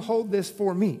said, would you hold this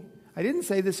for me? I didn't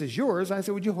say this is yours. I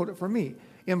said, would you hold it for me?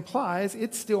 Implies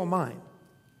it's still mine.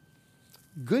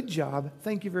 Good job.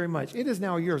 Thank you very much. It is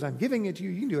now yours. I'm giving it to you.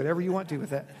 You can do whatever you want to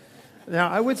with that. Now,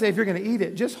 I would say if you're going to eat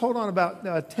it, just hold on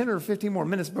about 10 or 15 more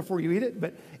minutes before you eat it,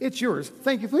 but it's yours.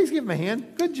 Thank you. Please give him a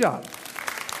hand. Good job.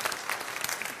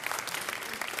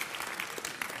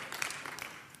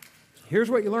 Here's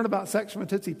what you learn about sex from a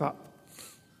Tootsie Pop.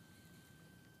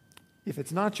 If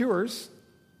it's not yours,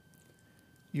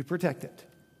 you protect it.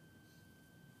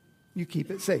 You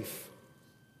keep it safe.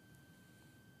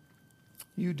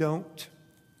 You don't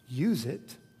use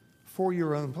it for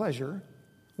your own pleasure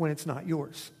when it's not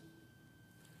yours.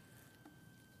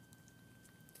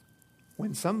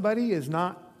 When somebody is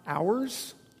not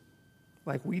ours,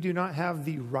 like we do not have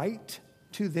the right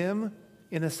to them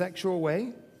in a sexual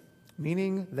way,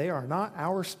 meaning they are not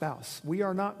our spouse. We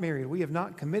are not married. We have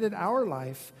not committed our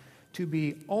life to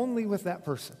be only with that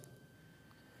person.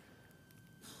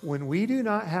 When we do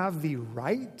not have the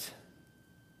right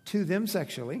to them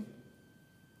sexually,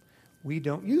 we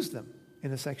don't use them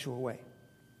in a sexual way.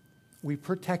 We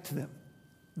protect them.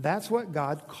 That's what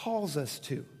God calls us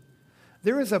to.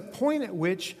 There is a point at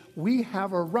which we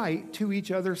have a right to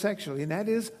each other sexually, and that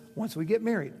is once we get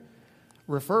married.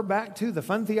 Refer back to the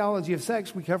fun theology of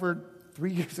sex we covered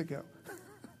 3 years ago.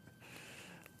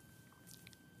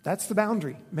 That's the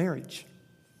boundary, marriage.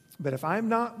 But if I'm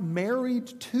not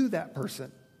married to that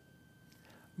person,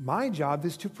 my job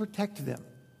is to protect them,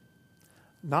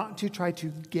 not to try to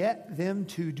get them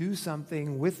to do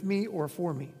something with me or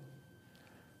for me.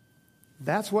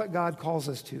 That's what God calls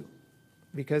us to.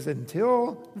 Because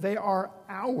until they are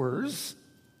ours,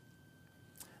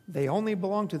 they only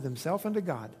belong to themselves and to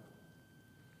God.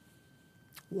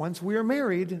 Once we are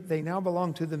married, they now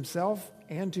belong to themselves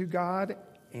and to God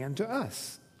and to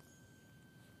us.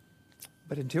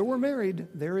 But until we're married,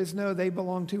 there is no they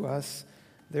belong to us.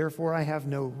 Therefore, I have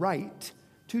no right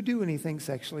to do anything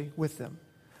sexually with them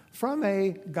from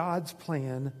a God's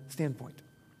plan standpoint.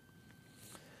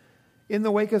 In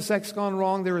the wake of sex gone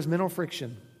wrong, there is mental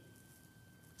friction.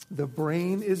 The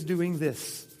brain is doing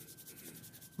this.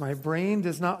 My brain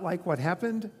does not like what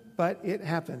happened, but it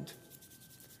happened.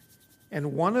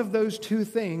 And one of those two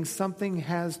things, something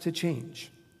has to change.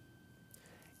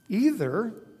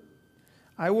 Either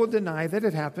I will deny that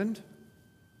it happened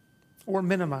or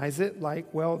minimize it,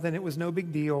 like, well, then it was no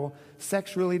big deal.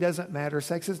 Sex really doesn't matter.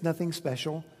 Sex is nothing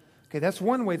special. Okay, that's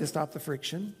one way to stop the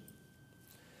friction.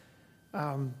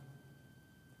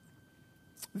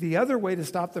 The other way to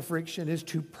stop the friction is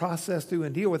to process through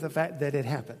and deal with the fact that it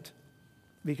happened.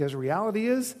 Because reality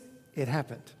is, it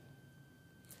happened.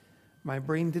 My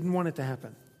brain didn't want it to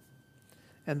happen.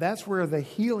 And that's where the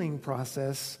healing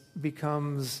process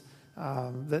becomes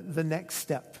the next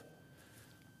step.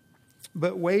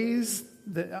 But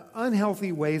the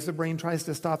unhealthy ways the brain tries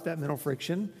to stop that mental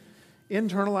friction,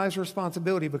 internalize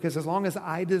responsibility, because as long as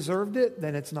I deserved it,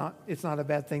 then it's not a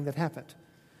bad thing that happened.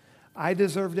 I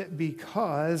deserved it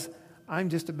because I'm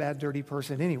just a bad, dirty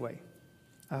person anyway.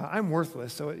 I'm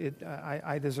worthless, so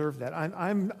I deserve that.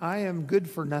 I am good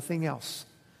for nothing else.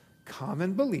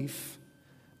 Common belief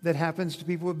that happens to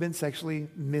people who have been sexually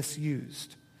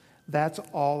misused. That's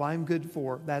all I'm good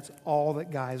for. That's all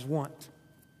that guys want.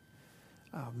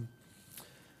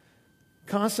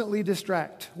 Constantly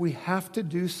distract. We have to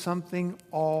do something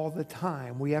all the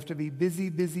time. We have to be busy,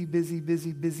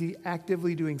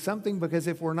 actively doing something, because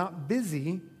if we're not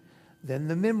busy, then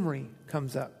the memory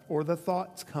comes up or the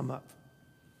thoughts come up.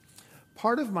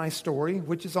 Part of my story,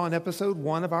 which is on episode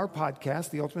 1 of our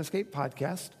podcast, the Ultimate Escape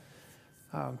podcast,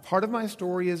 part of my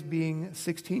story is being a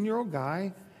 16-year-old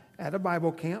guy at a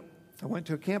Bible camp. I went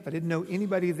to a camp. I didn't know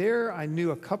anybody there. I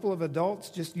knew a couple of adults,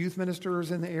 just youth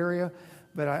ministers in the area.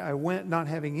 But I went not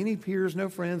having any peers, no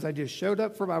friends. I just showed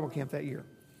up for Bible camp that year.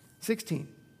 16.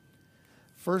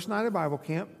 First night of Bible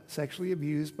camp, sexually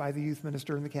abused by the youth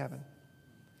minister in the cabin.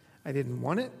 I didn't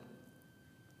want it.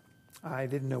 I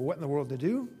didn't know what in the world to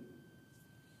do.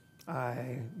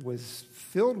 I was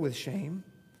filled with shame,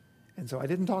 and so I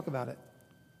didn't talk about it.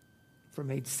 From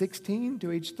age 16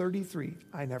 to age 33,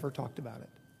 I never talked about it.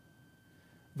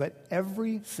 But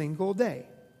every single day,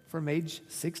 from age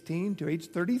 16 to age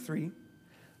 33,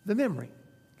 the memory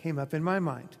came up in my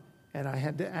mind, and I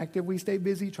had to actively stay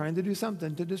busy trying to do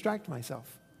something to distract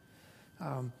myself.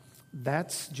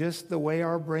 That's just the way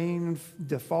our brain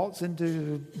defaults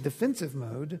into defensive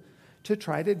mode to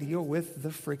try to deal with the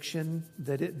friction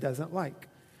that it doesn't like.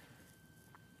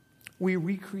 We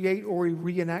recreate or we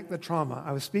reenact the trauma.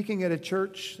 I was speaking at a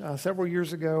church several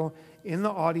years ago. In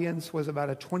the audience was about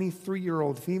a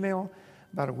 23-year-old female.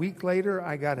 About a week later,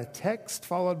 I got a text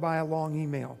followed by a long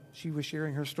email. She was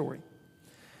sharing her story.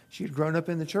 She had grown up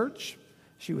in the church.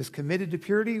 She was committed to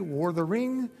purity, wore the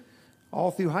ring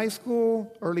all through high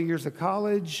school, early years of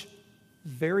college,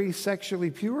 very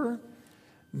sexually pure.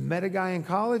 Met a guy in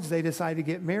college. They decide to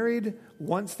get married.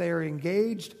 Once they are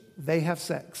engaged, they have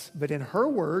sex. But in her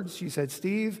words, she said,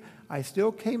 Steve, I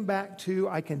still came back to,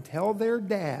 I can tell their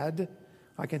dad,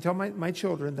 I can tell my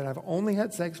children that I've only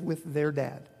had sex with their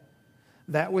dad.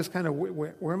 That was kind of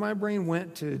where my brain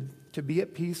went to be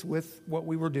at peace with what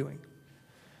we were doing.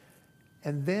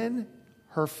 And then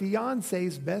her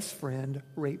fiance's best friend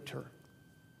raped her.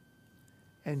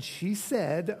 And she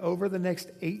said over the next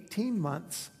 18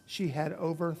 months, she had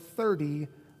over 30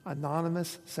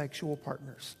 anonymous sexual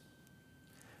partners.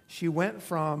 She went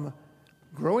from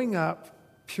growing up,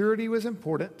 purity was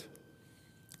important,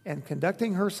 and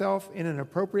conducting herself in an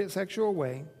appropriate sexual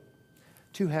way,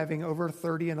 to having over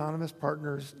 30 anonymous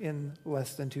partners in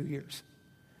less than 2 years.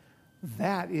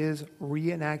 That is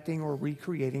reenacting or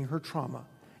recreating her trauma.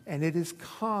 And it is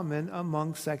common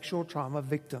among sexual trauma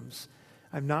victims.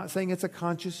 I'm not saying it's a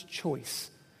conscious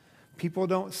choice. People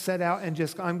don't set out and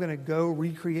just, I'm going to go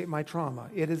recreate my trauma.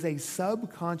 It is a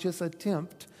subconscious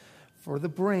attempt for the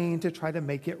brain to try to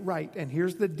make it right. And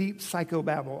here's the deep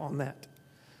psychobabble on that.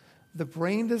 The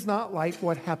brain does not like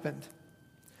what happened.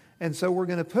 And so we're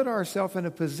going to put ourselves in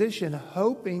a position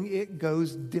hoping it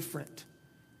goes different.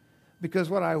 Because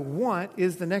what I want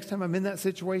is the next time I'm in that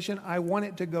situation, I want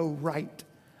it to go right.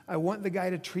 I want the guy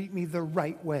to treat me the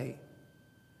right way.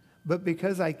 But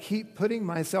because I keep putting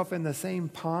myself in the same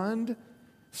pond,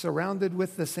 surrounded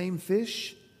with the same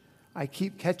fish, I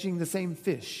keep catching the same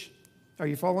fish. Are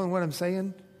you following what I'm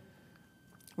saying?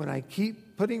 When I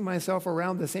keep putting myself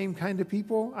around the same kind of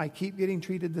people, I keep getting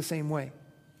treated the same way.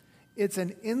 It's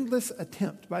an endless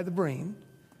attempt by the brain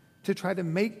to try to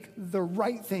make the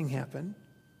right thing happen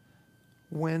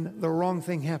when the wrong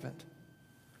thing happened.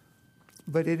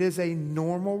 But it is a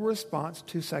normal response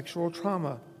to sexual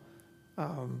trauma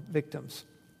victims.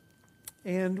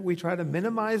 And we try to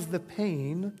minimize the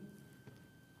pain.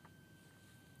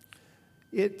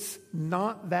 It's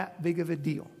not that big of a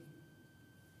deal.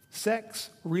 Sex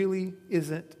really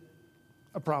isn't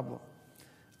a problem.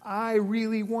 I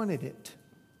really wanted it.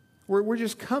 We're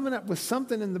just coming up with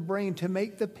something in the brain to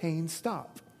make the pain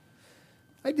stop.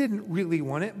 I didn't really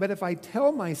want it, but if I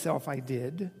tell myself I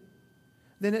did,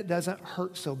 then it doesn't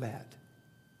hurt so bad.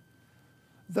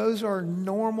 Those are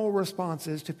normal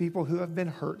responses to people who have been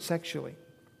hurt sexually.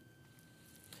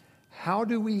 How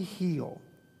do we heal?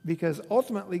 Because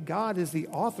ultimately, God is the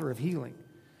author of healing.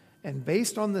 And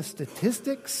based on the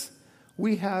statistics,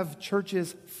 we have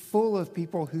churches full of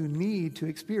people who need to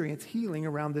experience healing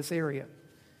around this area.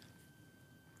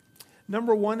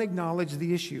 Number one, acknowledge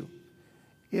the issue.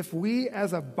 If we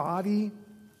as a body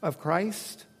of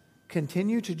Christ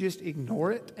continue to just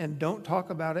ignore it and don't talk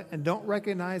about it and don't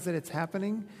recognize that it's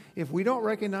happening, if we don't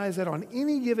recognize that on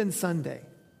any given Sunday,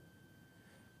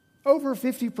 over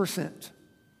 50%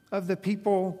 of the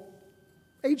people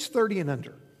age 30 and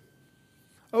under,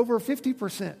 over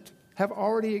 50% have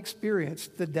already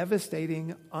experienced the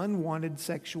devastating, unwanted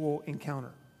sexual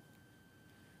encounter.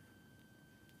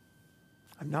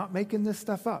 I'm not making this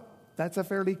stuff up. That's a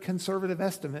fairly conservative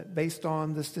estimate based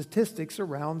on the statistics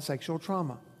around sexual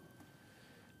trauma.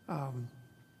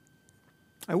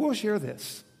 I will share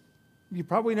this. You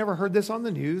probably never heard this on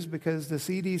the news because the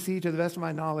CDC, to the best of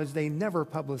my knowledge, they never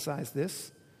publicize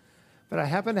this. But I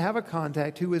happen to have a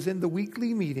contact who was in the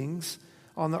weekly meetings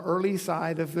on the early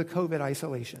side of the COVID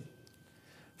isolation.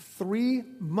 3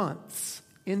 months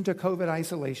into COVID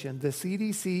isolation, the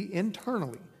CDC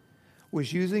internally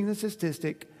was using the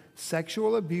statistic,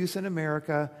 sexual abuse in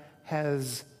America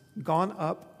has gone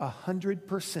up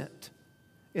 100%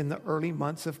 in the early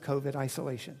months of COVID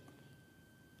isolation.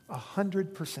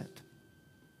 100%.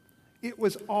 It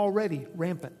was already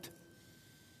rampant.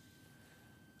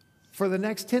 For the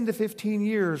next 10 to 15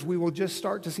 years, we will just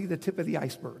start to see the tip of the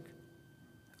iceberg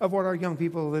of what our young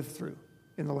people have lived through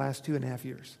in the last 2.5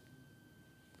 years.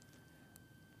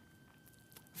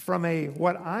 From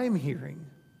what I'm hearing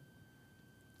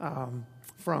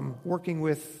from working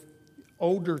with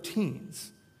older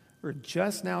teens, we're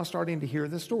just now starting to hear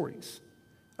the stories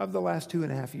of the last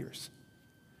 2.5 years.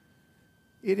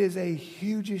 It is a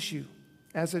huge issue.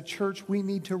 As a church, we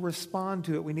need to respond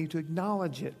to it. We need to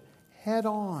acknowledge it head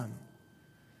on.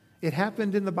 It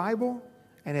happened in the Bible,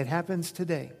 and it happens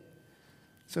today.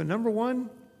 So number one,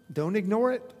 don't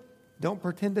ignore it. Don't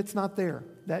pretend it's not there.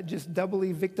 That just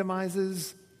doubly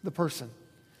victimizes the person.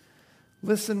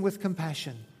 Listen with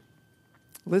compassion.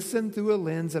 Listen through a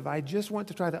lens of, I just want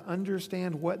to try to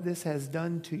understand what this has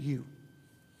done to you.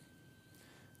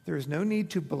 There is no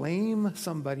need to blame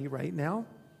somebody right now.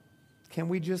 Can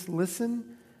we just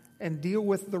listen and deal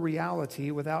with the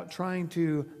reality without trying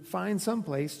to find some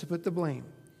place to put the blame?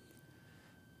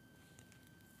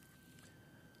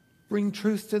 Bring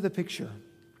truth to the picture.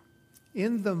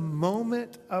 In the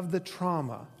moment of the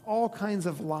trauma, all kinds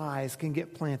of lies can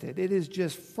get planted. It is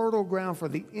just fertile ground for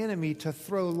the enemy to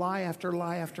throw lie after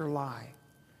lie after lie.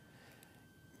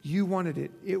 You wanted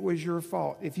it. It was your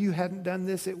fault. If you hadn't done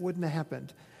this, it wouldn't have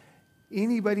happened.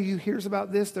 Anybody who hears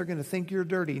about this, they're going to think you're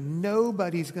dirty.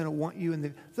 Nobody's going to want you in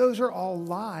the... Those are all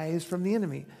lies from the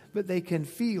enemy, but they can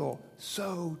feel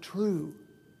so true.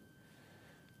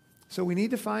 So we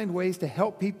need to find ways to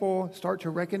help people start to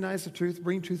recognize the truth,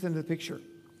 bring truth into the picture.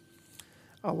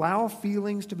 Allow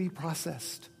feelings to be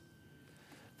processed.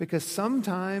 Because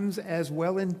sometimes, as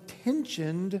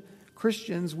well-intentioned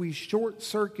Christians, we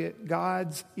short-circuit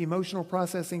God's emotional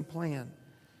processing plan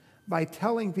by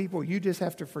telling people you just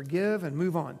have to forgive and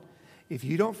move on. If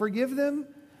you don't forgive them,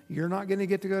 you're not going to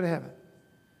get to go to heaven.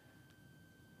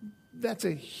 That's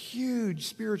a huge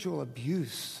spiritual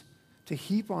abuse to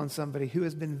heap on somebody who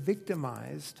has been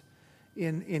victimized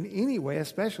in any way,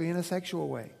 especially in a sexual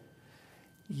way.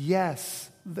 Yes,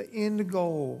 the end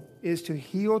goal is to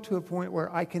heal to a point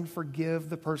where I can forgive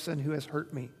the person who has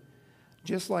hurt me.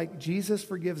 Just like Jesus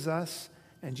forgives us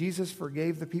and Jesus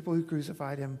forgave the people who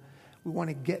crucified him, we want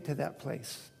to get to that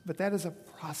place. But that is a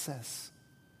process.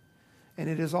 And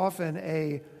it is often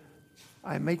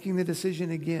I'm making the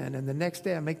decision again, and the next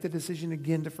day I make the decision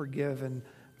again to forgive. And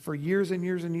for years and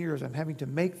years and years, I'm having to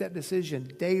make that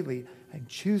decision daily and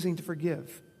choosing to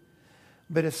forgive.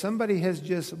 But if somebody has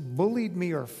just bullied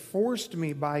me or forced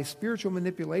me by spiritual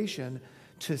manipulation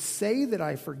to say that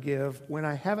I forgive when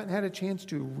I haven't had a chance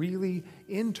to really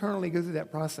internally go through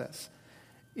that process,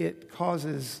 it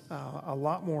causes a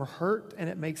lot more hurt, and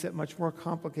it makes it much more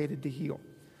complicated to heal.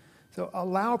 So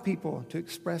allow people to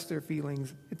express their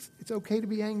feelings. It's okay to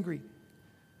be angry.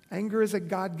 Anger is a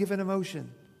God-given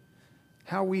emotion.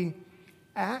 How we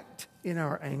act in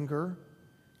our anger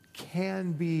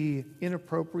can be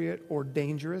inappropriate or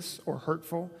dangerous or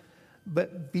hurtful,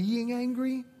 but being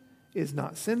angry is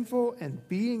not sinful, and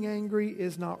being angry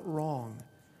is not wrong.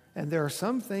 And there are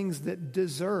some things that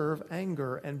deserve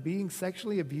anger, and being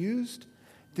sexually abused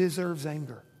deserves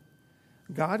anger.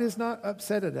 God is not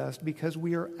upset at us because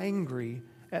we are angry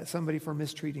at somebody for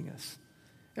mistreating us.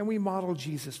 And we model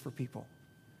Jesus for people.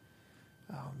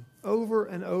 Over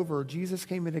and over, Jesus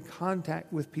came into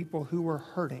contact with people who were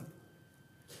hurting.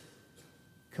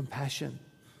 Compassion,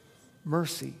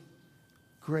 mercy,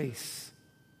 grace,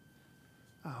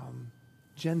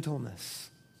 gentleness.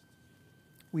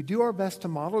 We do our best to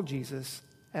model Jesus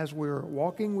as we're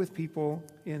walking with people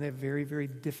in a very, very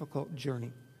difficult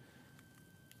journey.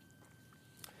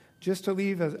 Just to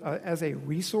leave as a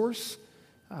resource,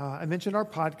 I mentioned our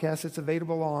podcast. It's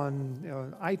available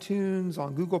on iTunes,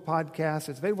 on Google Podcasts.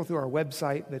 It's available through our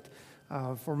website,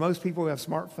 but for most people who have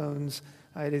smartphones,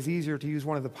 it is easier to use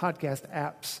one of the podcast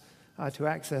apps to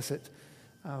access it.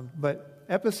 But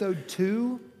episode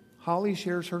 2, Holly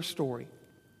shares her story.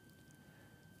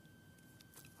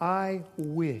 I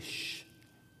wish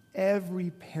every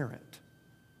parent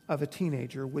of a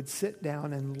teenager would sit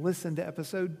down and listen to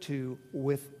episode 2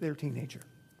 with their teenager.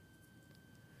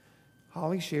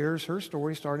 Holly shares her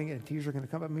story and tears are going to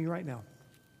come at me right now.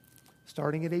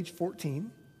 Starting at age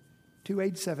 14 to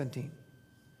age 17.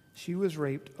 She was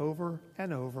raped over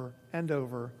and over and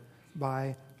over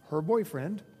by her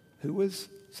boyfriend, who was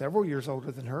several years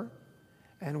older than her,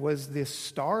 and was the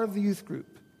star of the youth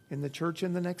group in the church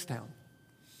in the next town.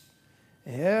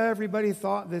 Everybody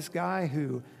thought this guy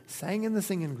who sang in the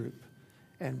singing group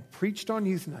and preached on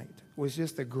youth night was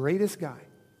just the greatest guy.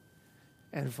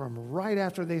 And from right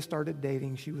after they started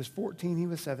dating, she was 14, he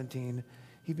was 17,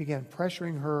 he began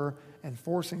pressuring her and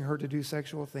forcing her to do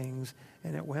sexual things,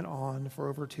 and it went on for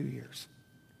over 2 years.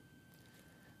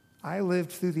 I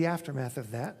lived through the aftermath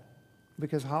of that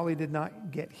because Holly did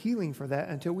not get healing for that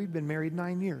until we'd been married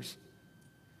 9 years.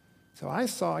 So I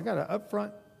got an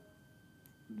upfront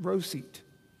row seat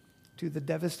to the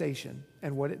devastation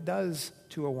and what it does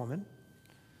to a woman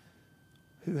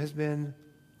who has been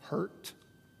hurt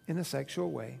in a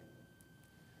sexual way.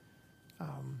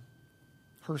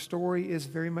 Her story is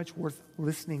very much worth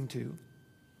listening to,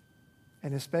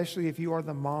 and especially if you are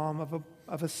the mom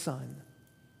of a son,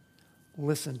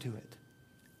 listen to it.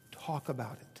 Talk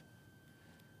about it.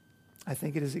 I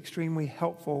think it is extremely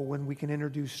helpful when we can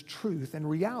introduce truth and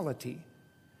reality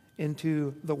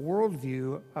into the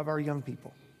worldview of our young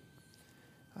people.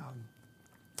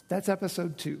 That's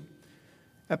episode 2.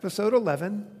 Episode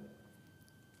 11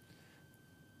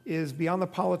 is Beyond the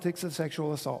Politics of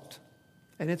Sexual Assault.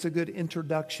 And it's a good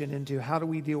introduction into how do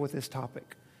we deal with this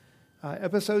topic.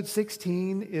 Episode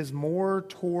 16 is more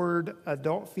toward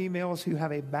adult females who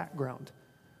have a background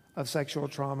of sexual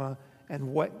trauma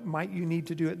and what might you need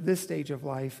to do at this stage of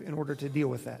life in order to deal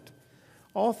with that.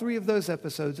 All 3 of those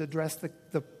episodes address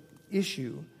the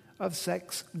issue of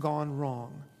sex gone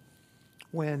wrong.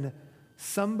 When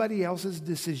somebody else's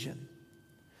decision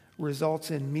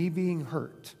results in me being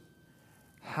hurt.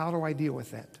 How do I deal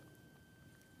with that?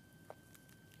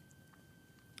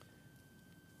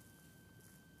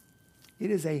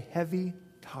 It is a heavy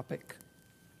topic.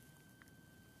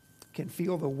 Can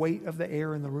feel the weight of the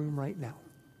air in the room right now.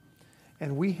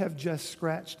 And we have just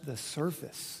scratched the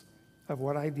surface of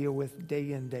what I deal with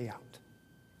day in, day out.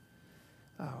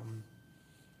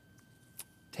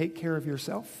 Take care of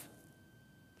yourself.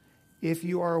 If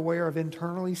you are aware of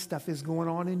internally stuff is going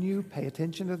on in you, pay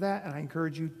attention to that, and I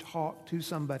encourage you, talk to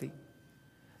somebody.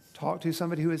 Talk to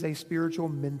somebody who is a spiritual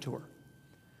mentor.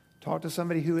 Talk to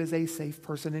somebody who is a safe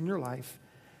person in your life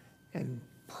and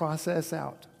process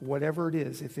out whatever it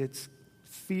is. If it's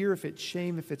fear, if it's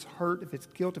shame, if it's hurt, if it's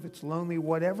guilt, if it's lonely,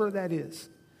 whatever that is,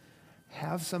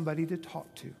 have somebody to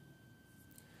talk to.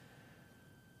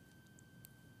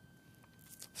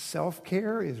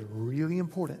 Self-care is really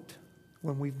important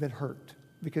when we've been hurt,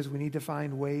 because we need to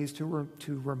find ways to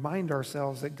remind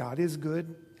ourselves that God is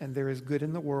good and there is good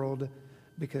in the world,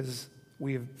 because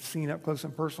we have seen up close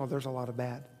and personal there's a lot of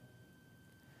bad.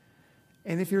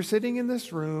 And if you're sitting in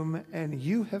this room and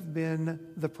you have been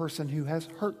the person who has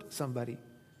hurt somebody,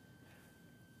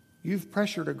 you've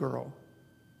pressured a girl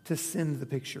to send the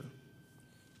picture.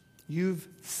 You've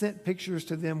sent pictures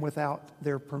to them without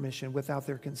their permission, without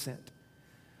their consent.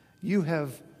 You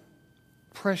have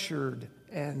pressured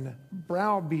and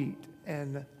browbeat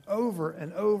and over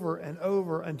and over and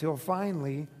over until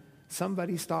finally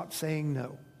somebody stops saying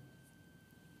no.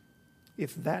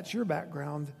 If that's your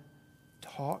background,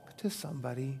 talk to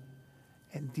somebody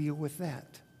and deal with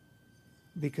that.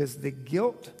 Because the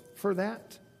guilt for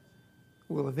that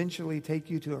will eventually take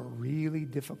you to a really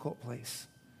difficult place.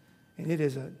 And it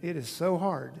is so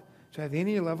hard to have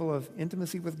any level of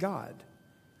intimacy with God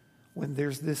when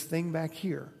there's this thing back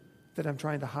here that I'm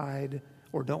trying to hide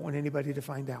or don't want anybody to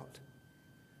find out.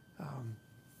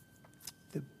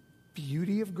 The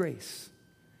beauty of grace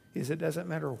is it doesn't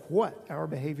matter what our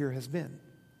behavior has been.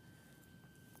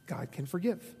 God can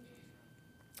forgive.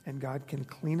 And God can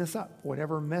clean us up.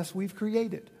 Whatever mess we've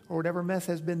created or whatever mess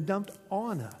has been dumped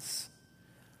on us,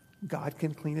 God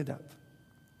can clean it up.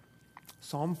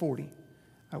 Psalm 40.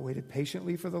 I waited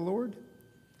patiently for the Lord.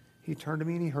 He turned to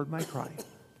me and he heard my cry.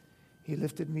 He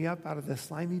lifted me up out of the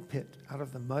slimy pit, out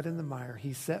of the mud and the mire.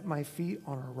 He set my feet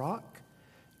on a rock,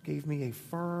 gave me a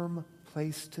firm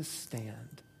place to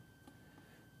stand.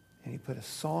 And he put a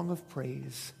song of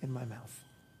praise in my mouth.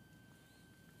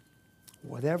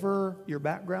 Whatever your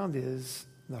background is,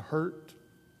 the hurt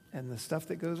and the stuff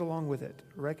that goes along with it,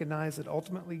 recognize that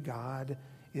ultimately God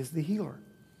is the healer.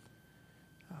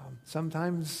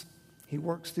 Sometimes he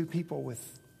works through people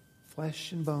with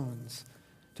flesh and bones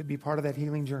to be part of that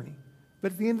healing journey.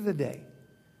 But at the end of the day,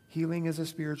 healing is a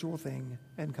spiritual thing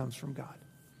and comes from God.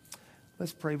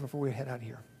 Let's pray before we head out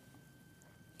here.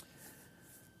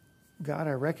 God,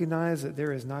 I recognize that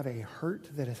there is not a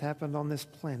hurt that has happened on this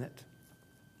planet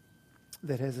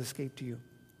that has escaped you.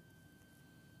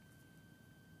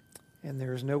 And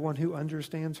there is no one who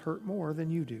understands hurt more than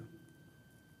you do.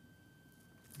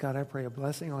 God, I pray a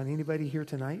blessing on anybody here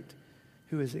tonight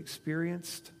who has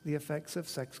experienced the effects of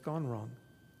sex gone wrong.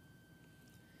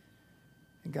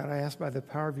 And God, I ask by the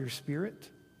power of your Spirit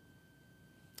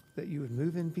that you would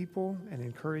move in people and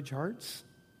encourage hearts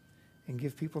and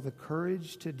give people the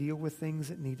courage to deal with things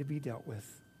that need to be dealt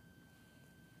with.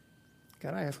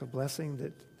 God, I ask a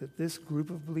blessing that this group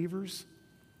of believers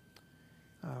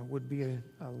would be a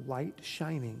light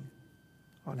shining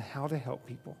on how to help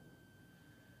people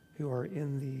who are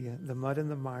in the mud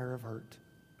and the mire of hurt.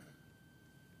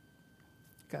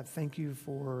 God, thank you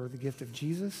for the gift of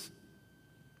Jesus.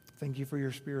 Thank you for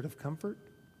your spirit of comfort.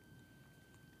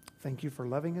 Thank you for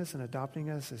loving us and adopting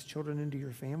us as children into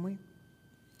your family.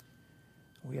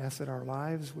 We ask that our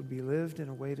lives would be lived in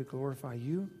a way to glorify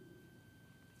you,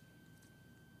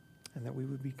 and that we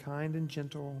would be kind and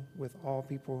gentle with all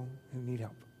people who need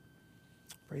help.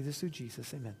 Pray this through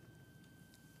Jesus. Amen.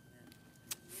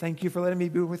 Thank you for letting me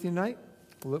be with you tonight.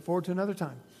 We'll look forward to another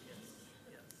time.